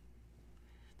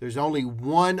 There's only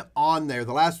one on there.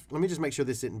 The last, let me just make sure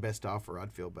this isn't best offer.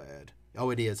 I'd feel bad. Oh,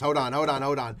 it is. Hold on.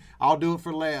 I'll do it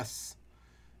for less.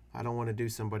 I don't want to do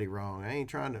somebody wrong. I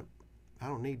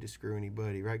don't need to screw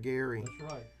anybody. Right, Gary?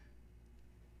 That's right.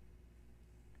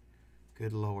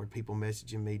 Good Lord. People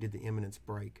messaging me, did the Eminence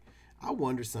break? I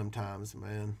wonder sometimes,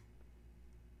 man.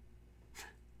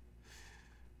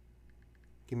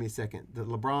 Give me a second. The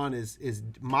LeBron is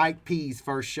Mike P's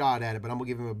first shot at it, but I'm going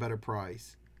to give him a better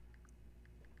price.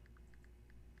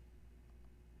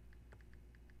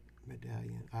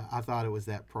 Medallion. I thought it was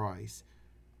that price.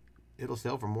 It'll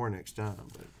sell for more next time,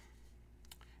 but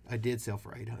I did sell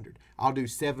for $800. I'll do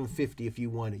 $750 if you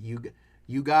want it.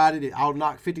 You got it. I'll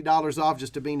knock $50 off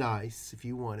just to be nice if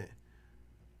you want it.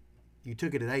 You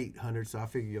took it at $800, so I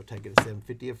figure you'll take it at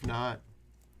 $750. If not,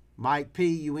 Mike P,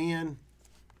 you in?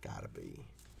 Gotta be.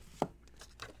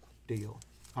 Deal.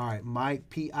 All right, Mike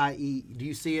P-I-E. Do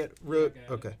you see it, Rook?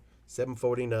 Okay.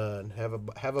 $749.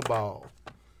 Have a ball.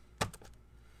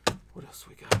 What else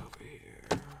we got over here?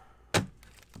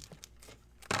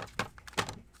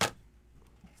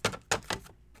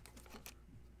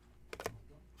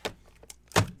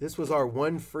 This was our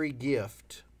one free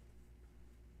gift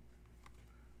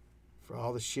for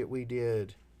all the shit we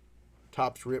did.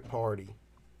 Topps Rip Party.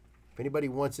 If anybody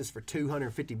wants this for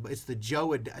 $250, it's the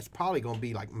Joe. It's probably going to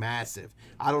be like massive.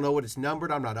 I don't know what it's numbered.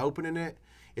 I'm not opening it.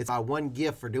 It's our one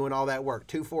gift for doing all that work.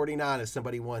 $249 if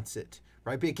somebody wants it.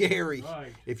 Right, Big Gary?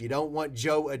 Right. If you don't want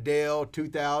Joe Adele,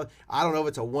 2000, I don't know if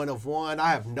it's a one of one.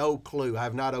 I have no clue. I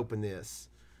have not opened this.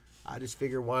 I just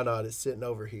figure why not? It's sitting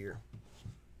over here.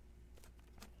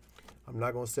 I'm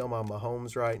not going to sell my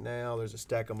Mahomes right now. There's a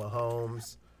stack of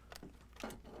Mahomes.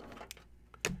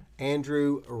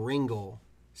 Andrew Ringel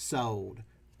sold.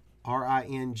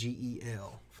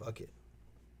 R-I-N-G-E-L. Fuck it.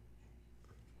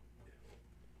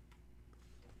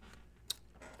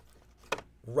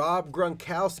 Rob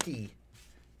Gronkowski.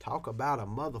 Talk about a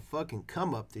motherfucking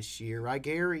come up this year, right,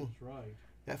 Gary? That's right.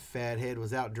 That fathead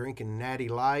was out drinking Natty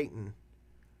Light and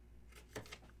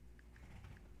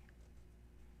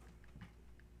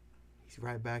he's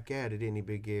right back at it, isn't he,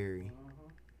 Big Gary?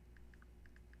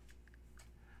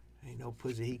 Ain't no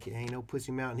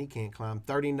pussy mountain he can't climb.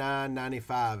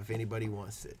 $39.95 if anybody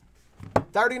wants it.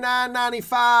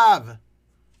 $39.95.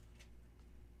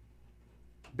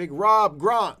 Big Rob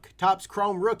Gronk, Topps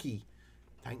Chrome rookie.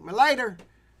 Thank me later.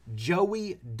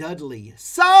 Joey Dudley.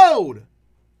 Sold!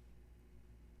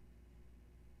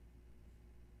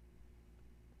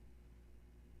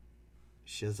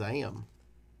 Shazam.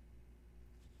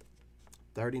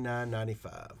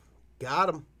 $39.95. Got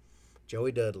him.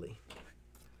 Joey Dudley.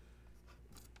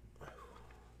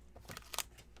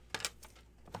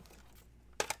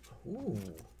 Ooh.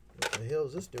 What the hell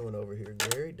is this doing over here,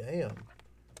 Gary? Damn.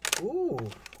 Ooh,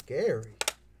 Gary.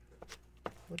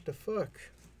 What the fuck?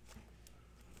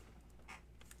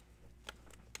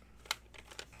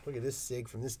 Look at this sig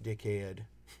from this dickhead.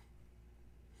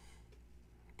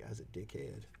 Guy's a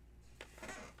dickhead.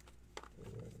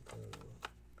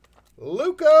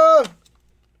 Luca!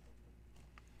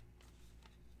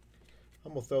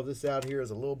 I'm going to throw this out here as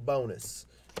a little bonus.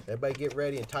 Everybody get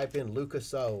ready and type in Luca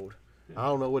sold. I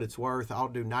don't know what it's worth. I'll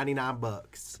do 99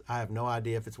 bucks. I have no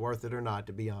idea if it's worth it or not,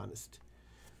 to be honest.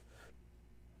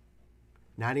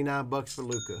 99 bucks for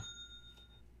Luca.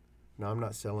 No, I'm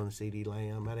not selling CD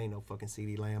Lamb. That ain't no fucking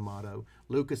CD Lamb motto.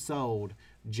 Luca sold.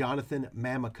 Jonathan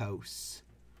Mamakos.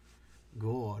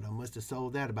 God, I must have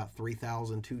sold that about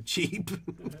 3,000 too cheap.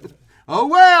 Oh,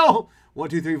 well. 1,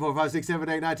 2, 3, 4, 5, 6, 7,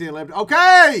 8, 9, 10, 11.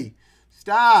 Okay.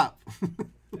 Stop.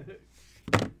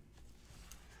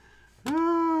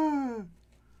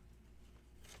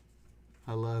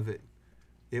 I love it.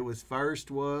 It was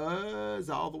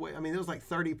all the way. I mean, there was like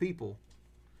 30 people.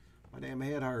 My damn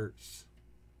head hurts.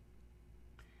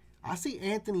 I see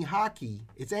Anthony Hockey.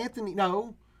 It's Anthony.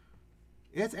 No.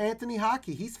 It's Anthony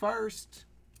Hockey. He's first.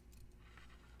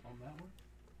 On that one?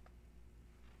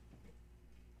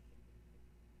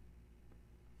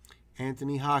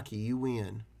 Anthony Hockey, you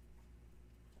win.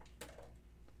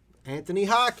 Anthony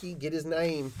Hockey, get his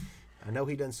name. I know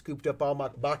he done scooped up all my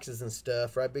boxes and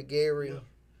stuff, right, Big Gary?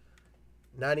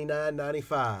 Yeah.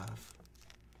 99.95.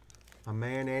 My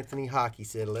man Anthony Hockey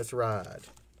said, let's ride.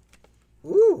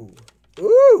 Ooh.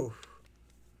 Ooh.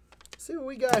 Let's see what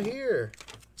we got here.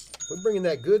 We're bringing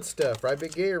that good stuff, right,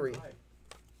 Big Gary? Right.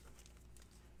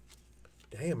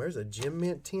 Damn, there's a Gem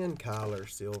Mint 10 collar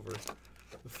silver.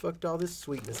 Where the fuck did all this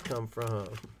sweetness come from?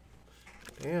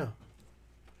 Damn.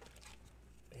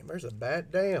 Damn, there's a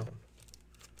bat down.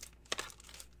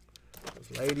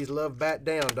 Those ladies love bat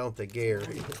down, don't they,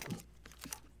 Gary?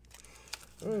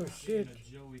 Oh, shit.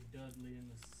 Joey Dudley in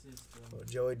the system. Well,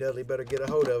 Joey Dudley better get a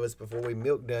hold of us before we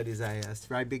milk dud his ass.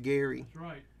 Right, Big Gary? That's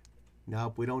right.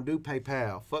 Nope, we don't do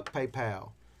PayPal. Fuck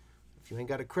PayPal. If you ain't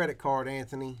got a credit card,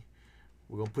 Anthony,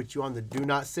 we're going to put you on the do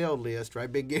not sell list.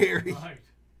 Right, Big Gary? Right.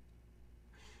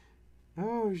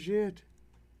 Oh, shit.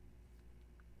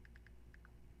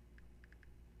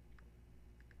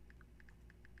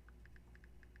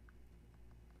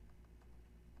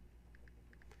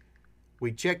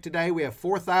 We checked today. We have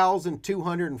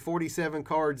 4,247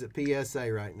 cards at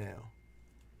PSA right now.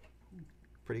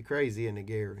 Pretty crazy, isn't it,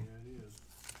 Gary? Yeah, it is.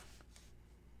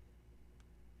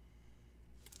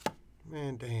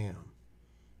 Man, damn.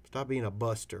 Stop being a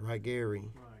buster, right,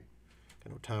 Gary? Right.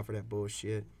 Got no time for that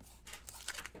bullshit.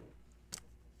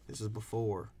 This is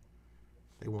before.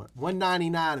 They want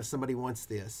 $199 if somebody wants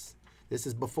this. This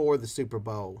is before the Super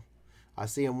Bowl. I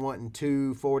see them wanting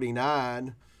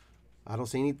 $249. I don't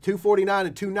see any $249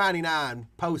 and $299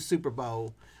 post Super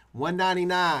Bowl.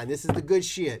 $199. This is the good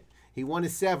shit. He won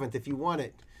his 7th if you want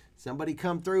it. Somebody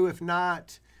come through. If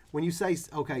not, when you say,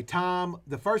 okay, Tom,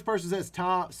 the first person that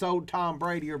says sold Tom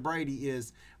Brady or Brady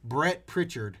is Brett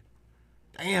Pritchard.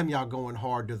 Damn, y'all going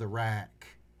hard to the rack.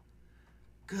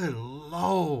 Good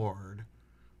Lord.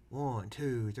 1,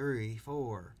 2, 3,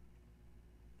 4,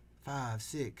 5,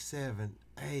 6, 7,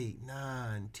 8,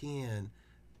 9, 10,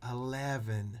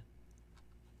 11.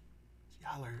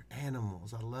 Y'all are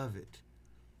animals. I love it.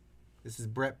 This is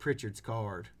Brett Pritchard's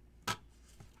card.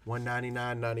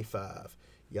 $199.95.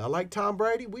 Y'all like Tom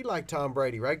Brady? We like Tom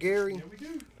Brady, right, Gary? Yeah, we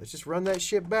do. Let's just run that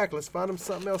shit back. Let's find him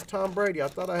something else Tom Brady. I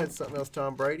thought I had something else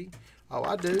Tom Brady. Oh,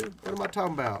 I do. What am I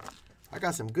talking about? I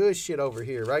got some good shit over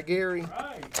here, right, Gary?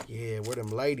 Right. Yeah, where them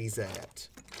ladies at?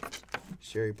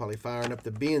 Sherry probably firing up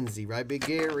the Benzie, right, Big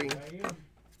Gary? I am.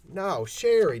 No,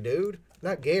 Sherry, dude.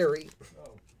 Not Gary.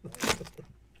 Oh. All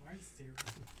right, Siri.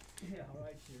 Yeah, all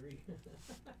right, Siri.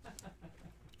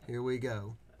 Here we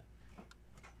go.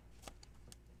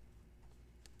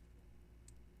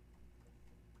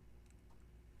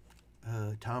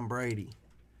 Tom Brady.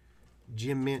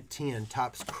 Gem Mint 10.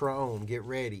 Topps Chrome. Get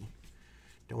ready.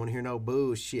 Don't want to hear no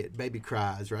bullshit. Baby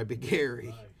cries, right, Big Gary?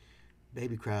 Right.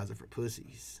 Baby cries are for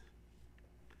pussies.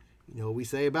 You know what we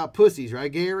say about pussies,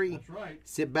 right, Gary? That's right.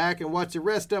 Sit back and watch the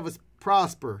rest of us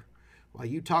prosper while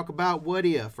you talk about what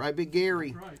if, right, Big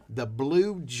Gary? That's right. The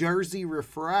blue jersey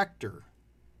refractor.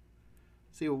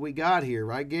 See what we got here,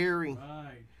 right, Gary?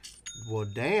 Right. Well,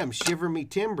 damn, shiver me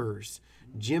timbers.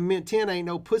 Gem Mint 10 ain't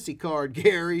no pussy card,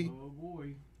 Gary. Oh,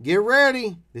 boy. Get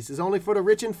ready. This is only for the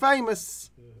rich and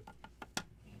famous.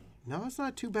 No, it's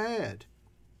not too bad.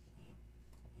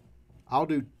 I'll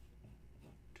do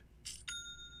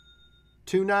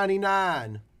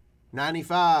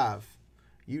 $299.95.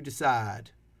 You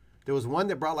decide. There was one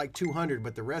that brought like 200,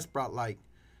 but the rest brought like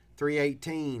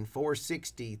 318,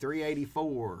 460,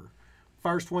 384.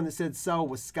 First one that said so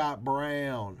was Scott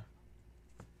Brown.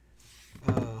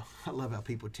 I love how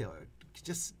people tell it.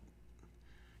 Just,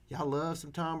 y'all love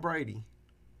some Tom Brady.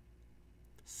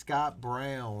 Scott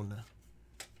Brown.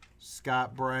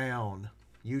 Scott Brown.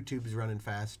 YouTube's running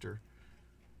faster.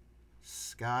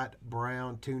 Scott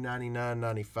Brown,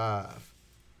 $299.95.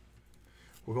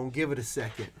 We're going to give it a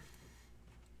second.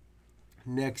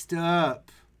 Next up,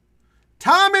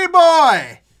 Tommy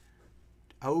Boy.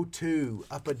 02,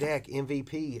 Upper Deck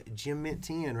MVP, Gem Mint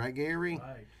 10, right, Gary?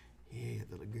 Right. Yeah,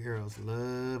 the little girls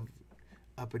love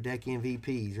Upper Deck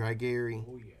MVPs, right, Gary?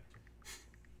 Oh, yeah.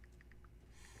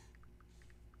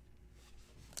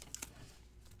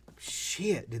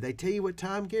 Shit, did they tell you what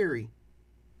time, Gary?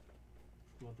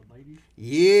 What, the ladies?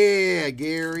 Yeah,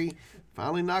 Gary.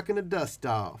 Finally knocking the dust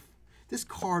off. This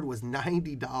card was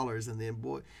 $90, and then,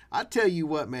 boy, I tell you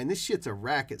what, man, this shit's a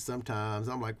racket sometimes.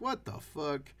 I'm like, what the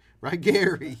fuck? Right,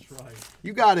 Gary? That's right.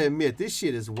 You got to admit, this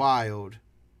shit is wild.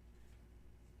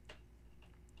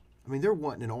 I mean, they're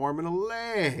wanting an arm and a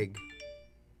leg.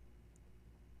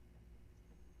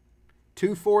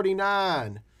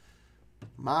 $249.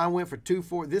 Mine went for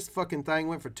 $240. This fucking thing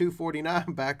went for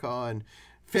 $249 back on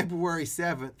February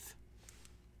 7th.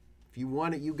 If you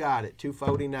want it, you got it.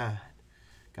 $249.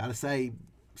 Gotta say,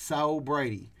 Saul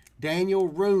Brady. Daniel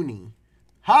Rooney.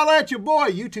 Holla at your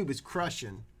boy. YouTube is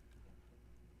crushing.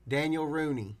 Daniel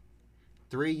Rooney.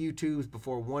 3 YouTubes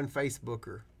before 1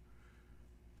 Facebooker.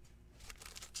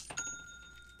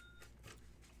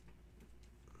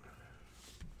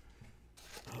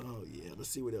 Oh, yeah. Let's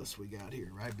see what else we got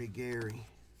here. Right, Big Gary?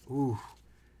 Ooh.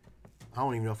 I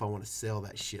don't even know if I want to sell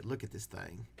that shit. Look at this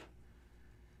thing.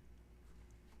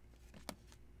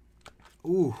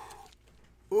 Ooh.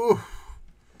 Ooh.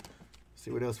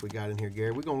 See what else we got in here,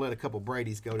 Gary. We're going to let a couple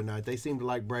Brady's go tonight. They seem to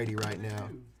like Brady right now.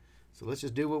 So let's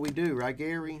just do what we do, right,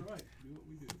 Gary? That's right. Do what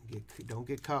we do. Don't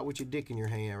get caught with your dick in your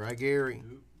hand, right, Gary?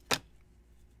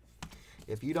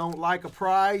 If you don't like a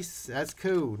price, that's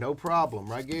cool. No problem,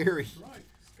 right, Gary? That's right.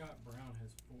 Scott Brown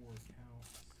has 4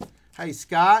 accounts. Hey,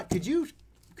 Scott, could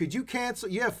you cancel?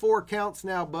 You have 4 accounts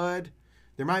now, bud.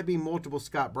 There might be multiple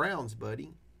Scott Browns,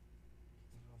 buddy.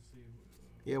 I'll see.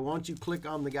 Yeah, why don't you click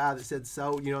on the guy that said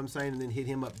sold, you know what I'm saying, and then hit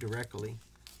him up directly.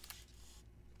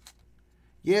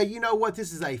 Yeah, you know what?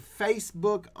 This is a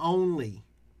Facebook only.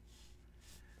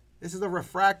 This is a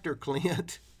refractor,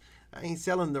 Clint. I ain't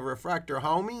selling the refractor,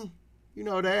 homie. You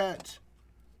know that.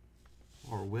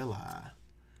 Or will I?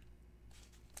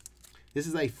 This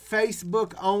is a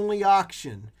Facebook only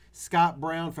auction. Scott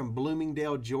Brown from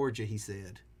Bloomingdale, Georgia, he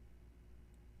said.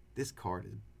 This card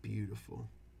is beautiful.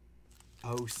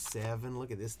 07.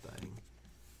 Look at this thing.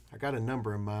 I got a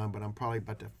number in mind, but I'm probably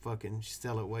about to fucking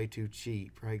sell it way too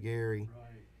cheap. Right, Gary? Right.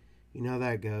 You know how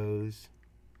that goes.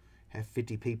 Have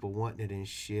 50 people wanting it and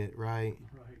shit, right?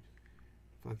 Right.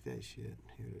 Fuck that shit.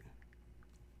 Here.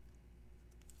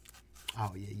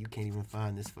 Oh, yeah, you can't even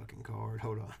find this fucking card.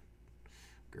 Hold on.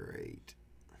 Great.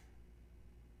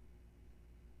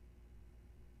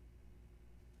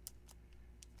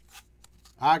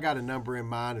 I got a number in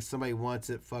mind. If somebody wants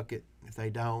it, fuck it. If they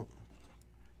don't,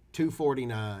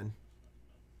 $249.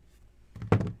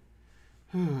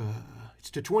 It's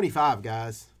to 25,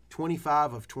 guys.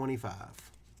 25 of 25.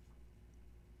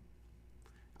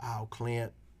 Oh,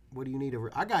 Clint, what do you need?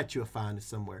 I got you a find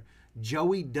somewhere.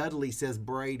 Joey Dudley says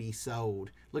Brady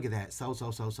sold. Look at that.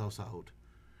 Sold.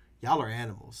 Y'all are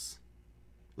animals.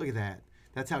 Look at that.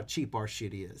 That's how cheap our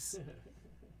shit is.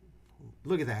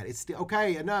 Look at that. It's still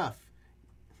okay. Enough.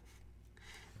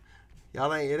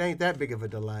 Y'all ain't. It ain't that big of a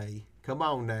delay. Come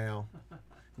on now.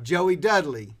 Joey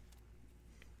Dudley.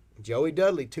 Joey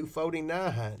Dudley,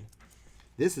 $249.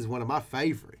 This is one of my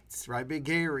favorites, right, Big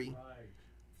Gary? Right.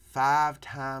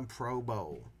 5-time Pro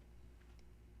Bowl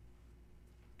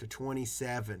to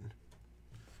 27.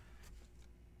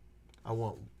 I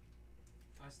want.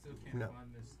 I still can't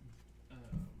find this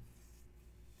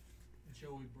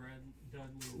Joey Dudley.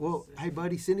 Well, hey,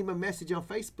 buddy, send him a message on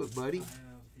Facebook, buddy. I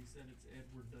have. He said it's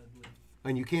Edward Dudley.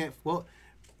 And you can't. Well,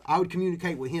 I would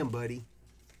communicate with him, buddy.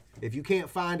 If you can't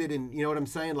find it, and you know what I'm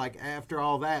saying, like after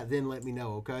all that, then let me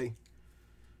know, okay?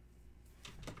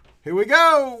 Here we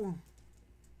go.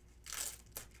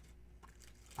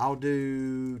 I'll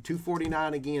do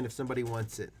 $249 again if somebody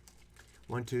wants it.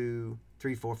 1, 2,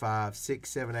 3, 4, 5, 6,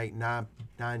 7, 8, 9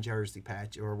 jersey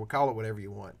patch, or we'll call it whatever you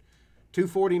want.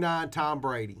 $249, Tom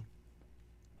Brady.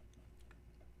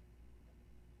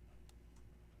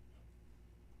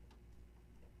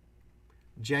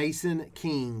 Jason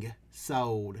King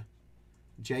sold.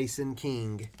 Jason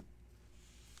King.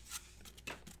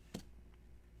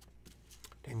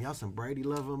 Damn, y'all some Brady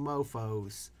loving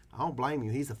mofos. I don't blame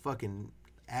you. He's a fucking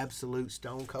absolute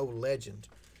stone cold legend.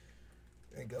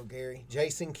 There you go, Gary.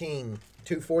 Jason King,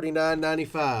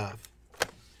 $249.95.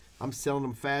 I'm selling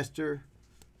them faster.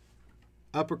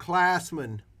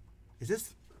 Upperclassman. Is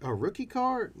this a rookie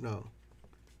card? No.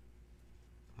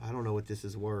 I don't know what this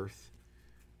is worth.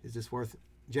 Is this worth?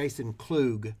 Jason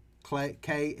Klug.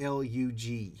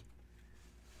 K-L-U-G.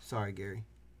 Sorry, Gary.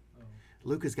 Oh.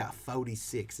 Luca's got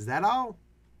 46. Is that all?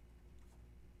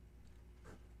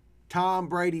 Tom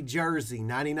Brady jersey,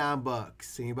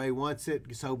 $99. Anybody wants it?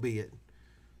 So be it.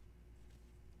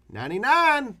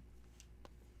 99.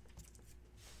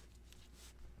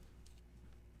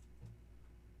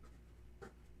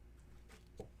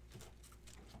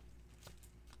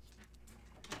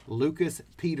 Lucas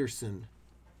Peterson.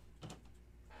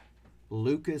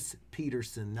 Lucas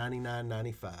Peterson,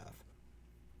 99.95.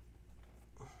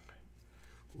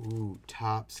 Ooh,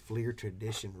 Topps Fleer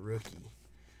Tradition rookie.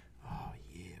 Oh,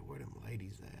 yeah, where them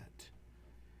ladies at?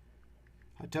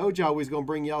 I told y'all we was going to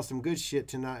bring y'all some good shit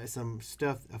tonight. Some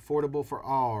stuff affordable for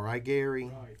all, right, Gary?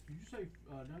 Right. Did you say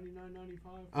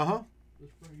 $99.95? Uh-huh.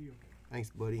 That's for you. Thanks,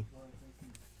 buddy. All right, thank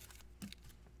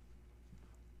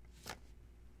you.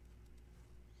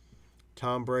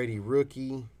 Tom Brady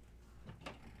rookie.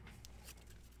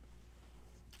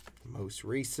 Most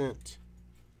recent.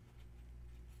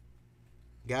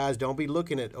 Guys, don't be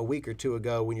looking at a week or two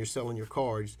ago when you're selling your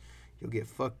cards. You'll get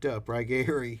fucked up, right,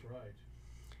 Gary? Right.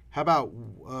 How about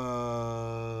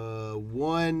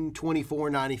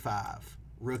 $124.95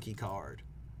 rookie card?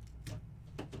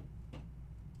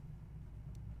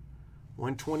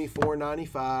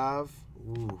 $124.95.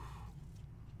 Ooh,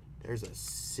 there's a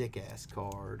sick ass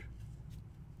card.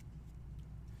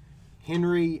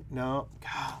 Henry, no,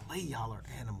 golly, y'all are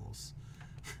animals.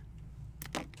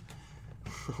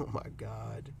 Oh my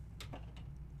God.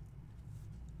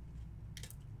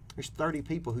 There's 30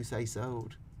 people who say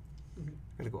sold.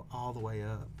 Gotta go all the way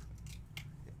up.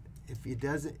 If it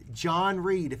doesn't, John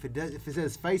Reed, if it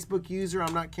says Facebook user,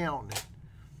 I'm not counting it.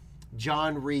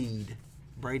 John Reed,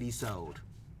 Brady sold.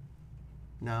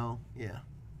 No, yeah.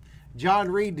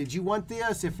 John Reed, did you want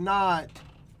this? If not,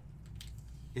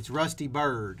 it's Rusty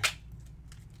Bird.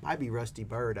 Might be Rusty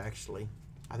Bird, actually.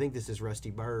 I think this is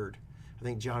Rusty Bird. I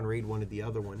think John Reed wanted the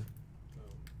other one.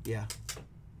 Yeah.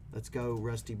 Let's go,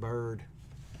 Rusty Bird.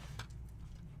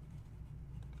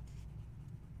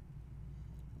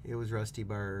 It was Rusty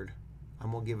Bird.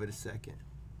 I'm going to give it a second.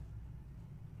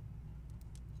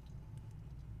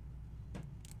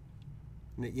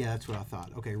 Yeah, that's what I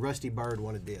thought. Okay, Rusty Bird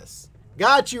wanted this.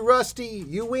 Got you, Rusty.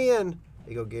 You win. There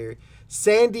you go, Gary.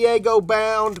 San Diego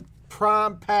bound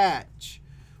prime patch.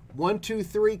 1, 2,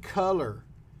 3 color.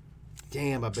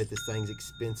 Damn, I bet this thing's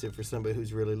expensive for somebody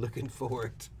who's really looking for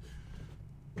it.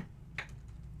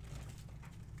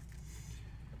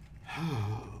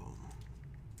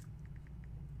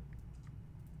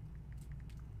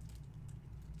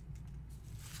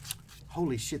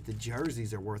 Holy shit, the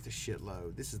jerseys are worth a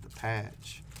shitload. This is the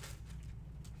patch.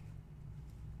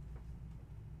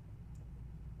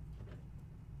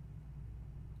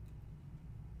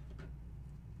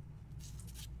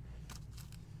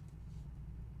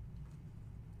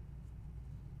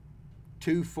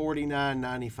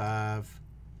 $249.95.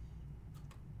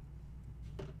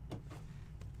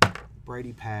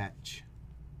 Brady patch.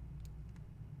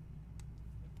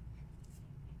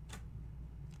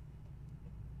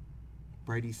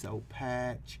 Brady sold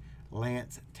patch.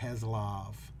 Lance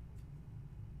Teslov.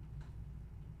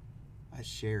 That's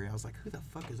Sherry. I was like, who the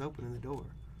fuck is opening the door?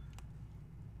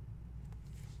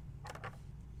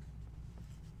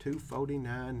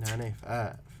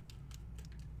 $249.95.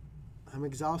 I'm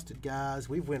exhausted, guys.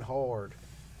 We've went hard.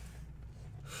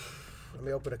 Let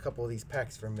me open a couple of these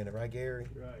packs for a minute, right, Gary?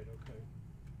 Right, okay.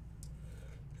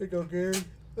 Here you go, Gary.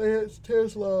 Lance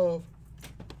Teslov.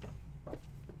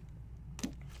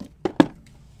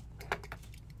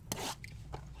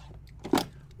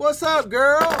 What's up,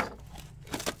 girl?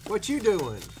 What you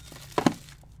doing?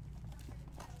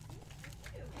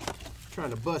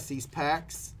 Trying to bust these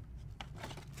packs.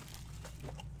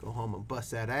 Go home and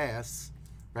bust that ass.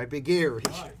 Right, Big Gary?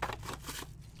 Right.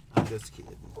 I'm just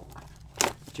kidding.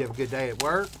 Did you have a good day at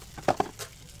work?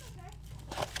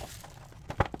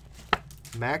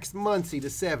 Max Muncy to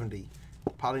 70.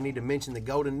 Probably need to mention the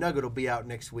Golden Nugget will be out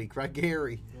next week, right,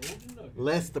 Gary?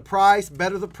 Less the price,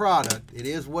 better the product. It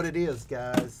is what it is,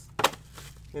 guys.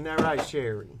 Isn't that right,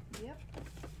 Sherry? Yep.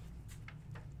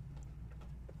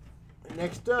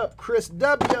 Next up, Chris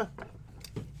W.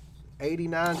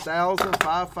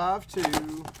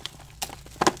 89,552.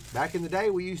 Back in the day,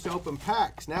 we used to open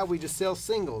packs. Now we just sell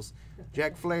singles.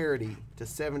 Jack Flaherty to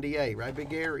 78, right, Big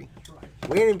Gary?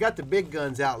 We ain't even got the big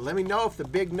guns out. Let me know if the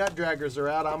big nut draggers are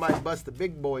out. I might bust the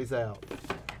big boys out.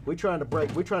 We're trying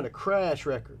to crash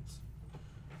records.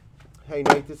 Hey,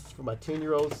 Nate, this is for my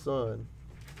 10-year-old son.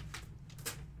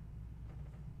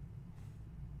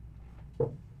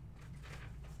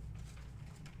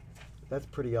 That's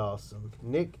pretty awesome.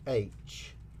 Nick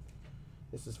H.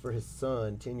 This is for his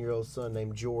son, 10-year-old son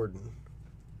named Jordan.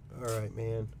 All right,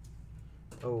 man.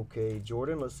 Okay,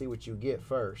 Jordan, let's see what you get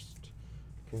first.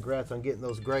 Congrats on getting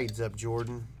those grades up,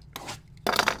 Jordan.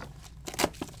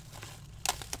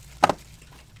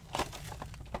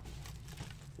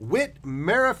 Whit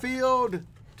Merrifield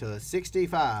to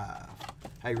 65.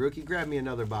 Hey, rookie, grab me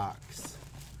another box.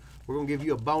 We're going to give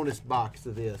you a bonus box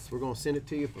of this. We're going to send it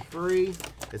to you for free.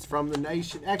 It's from the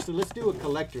nation. Actually, let's do a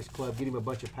collector's club. Get him a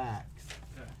bunch of packs.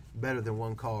 better than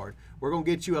one card. We're going to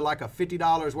get you like a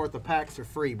 $50 worth of packs for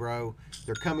free, bro.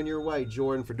 They're coming your way,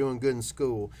 Jordan, for doing good in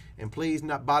school. And please,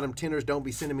 not bottom tenors, don't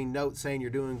be sending me notes saying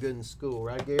you're doing good in school.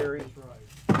 Right, Gary?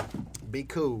 That's right. Be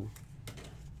cool.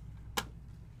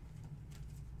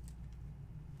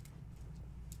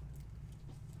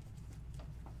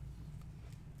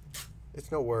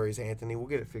 It's no worries, Anthony. We'll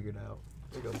get it figured out.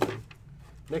 There you go, buddy.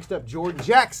 Next up, Jordan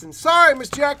Jackson. Sorry, Miss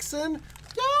Jackson.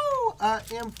 Yo, I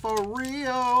am for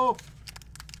real.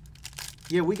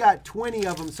 Yeah, we got 20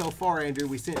 of them so far, Andrew.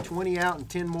 We sent 20 out, and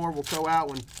 10 more will go out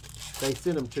when they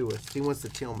send them to us. He wants the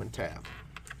Tillman tab.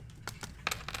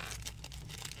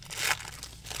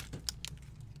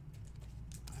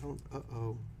 I don't,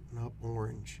 uh-oh, not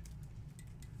orange.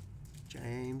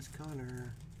 James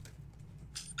Conner.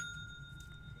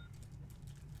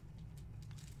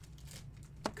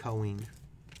 Coing.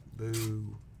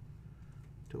 Boo.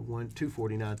 To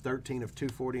 249. 13 of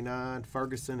 249.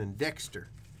 Ferguson and Dexter.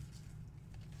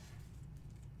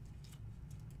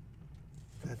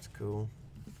 That's cool.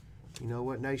 You know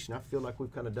what, Nation? I feel like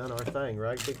we've kind of done our thing,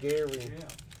 right, Big Gary? Yeah.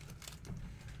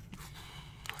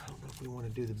 I don't know if we want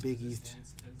to do the biggies.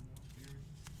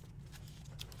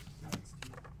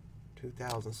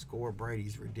 2,000 score.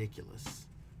 Brady's ridiculous.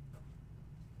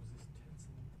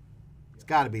 It's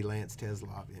got to be Lance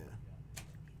Teslov, yeah.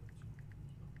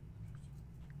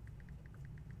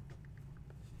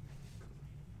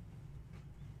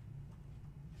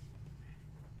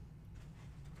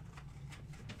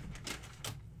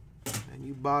 And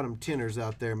you bottom tenors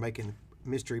out there making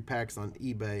mystery packs on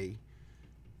eBay.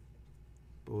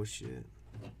 Bullshit.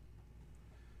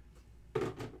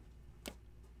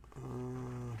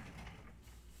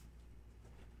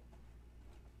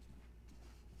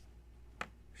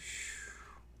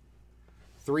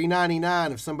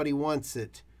 $3.99 if somebody wants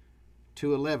it.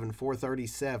 211,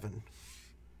 437.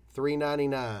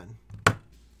 $3.99.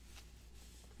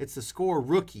 It's the score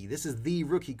rookie. This is the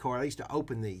rookie card. I used to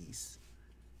open these.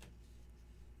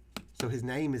 So his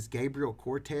name is Gabriel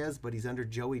Cortez, but he's under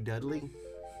Joey Dudley.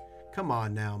 Come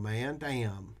on now, man.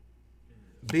 Damn.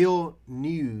 Bill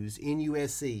News,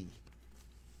 NUSC.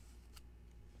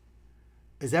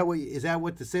 Is that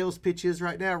what the sales pitch is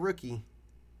right now, rookie?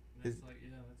 That's like,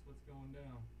 yeah, that's what's going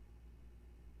down.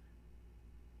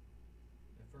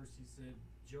 At first he said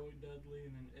Joey Dudley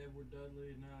and then Edward Dudley,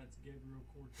 and now it's Gabriel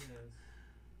Cortez,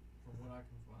 from what I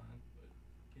can find. But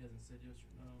he hasn't said yes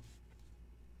or no.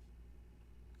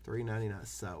 $3.99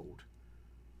 sold.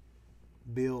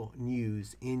 Bill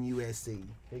News, NUSC.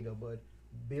 Here you go, bud.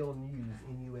 Bill News,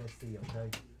 NUSC, okay?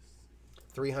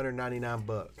 399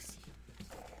 bucks.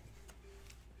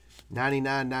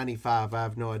 99.95. I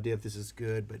have no idea if this is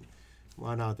good, but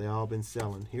why not? They all been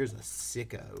selling. Here's a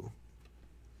sicko.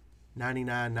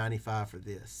 99.95 for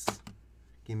this.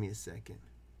 Give me a second.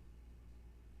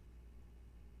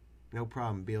 No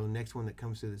problem, Bill. Next one that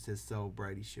comes through that says sold,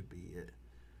 Brady should be it.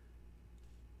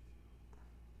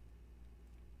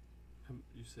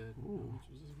 You said, ooh, how much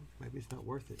was this one? Maybe it's not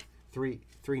worth it.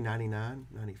 $3.99.95.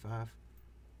 I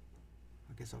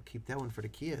guess I'll keep that one for the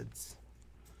kids.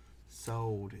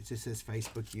 Sold. It just says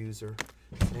Facebook user.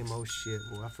 Same old shit.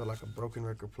 Well, I feel like a broken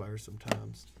record player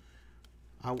sometimes.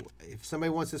 If somebody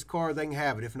wants this card, they can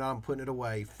have it. If not, I'm putting it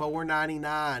away.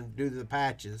 $4.99 due to the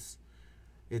patches.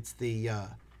 It's the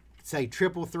say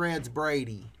triple threads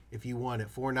Brady if you want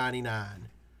it. $4.99.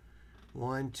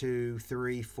 1, 2,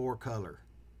 3, 4 color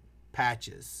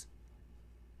patches.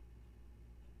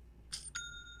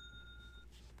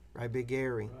 Right, Big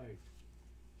Gary? Right.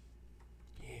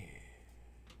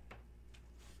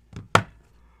 Yeah.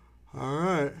 All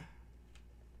right.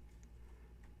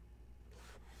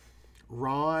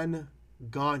 Ron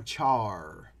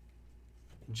Gonchar.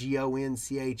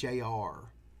 Gonchar.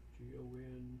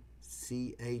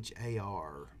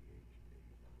 Gonchar.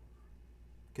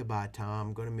 Goodbye, Tom.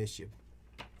 I'm going to miss you.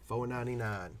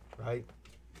 $4.99, right?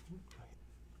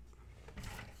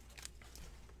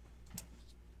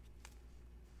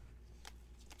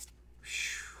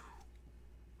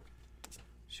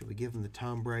 Should we give him the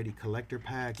Tom Brady collector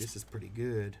pack? This is pretty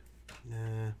good.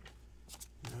 Nah.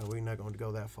 No, we're not going to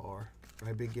go that far.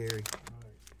 Right, Big Gary? Right.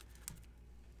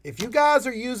 If you guys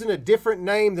are using a different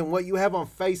name than what you have on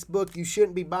Facebook, you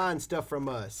shouldn't be buying stuff from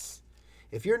us.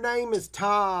 If your name is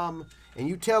Tom and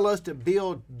you tell us to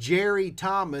build Jerry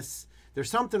Thomas, there's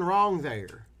something wrong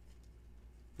there.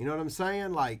 You know what I'm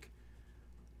saying? Like,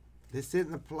 this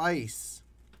isn't the place.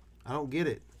 I don't get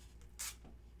it.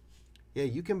 Yeah,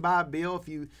 you can buy a bill if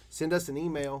you send us an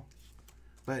email,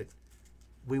 but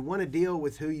we want to deal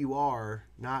with who you are,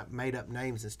 not made up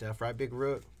names and stuff, right, Big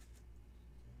Rook?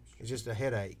 It's just a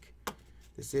headache.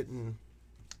 This isn't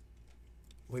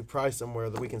We price them where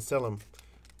we can sell them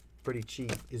pretty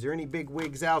cheap. Is there any big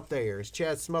wigs out there? Is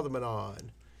Chad Smotherman on?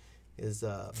 Is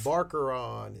Barker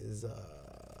on? Is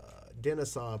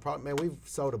Dennis on? Probably, man, we've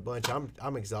sold a bunch.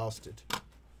 I'm exhausted.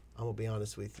 I'm gonna be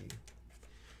honest with you.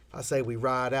 I say we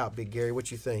ride out, Big Gary.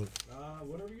 What you think?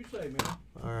 Whatever you say, man.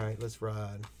 All right, let's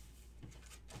ride.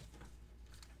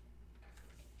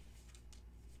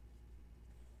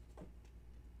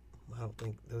 I don't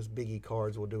think those Biggie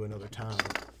cards will do another time.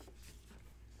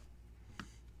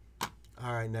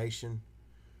 All right, nation.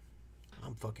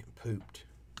 I'm fucking pooped.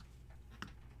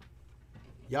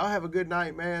 Y'all have a good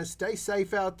night, man. Stay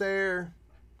safe out there.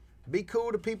 Be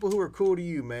cool to people who are cool to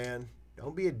you, man.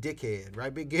 Don't be a dickhead,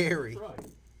 right, Big Gary? That's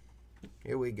right.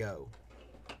 Here we go.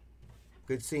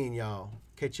 Good seeing y'all.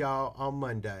 Catch y'all on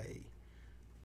Monday.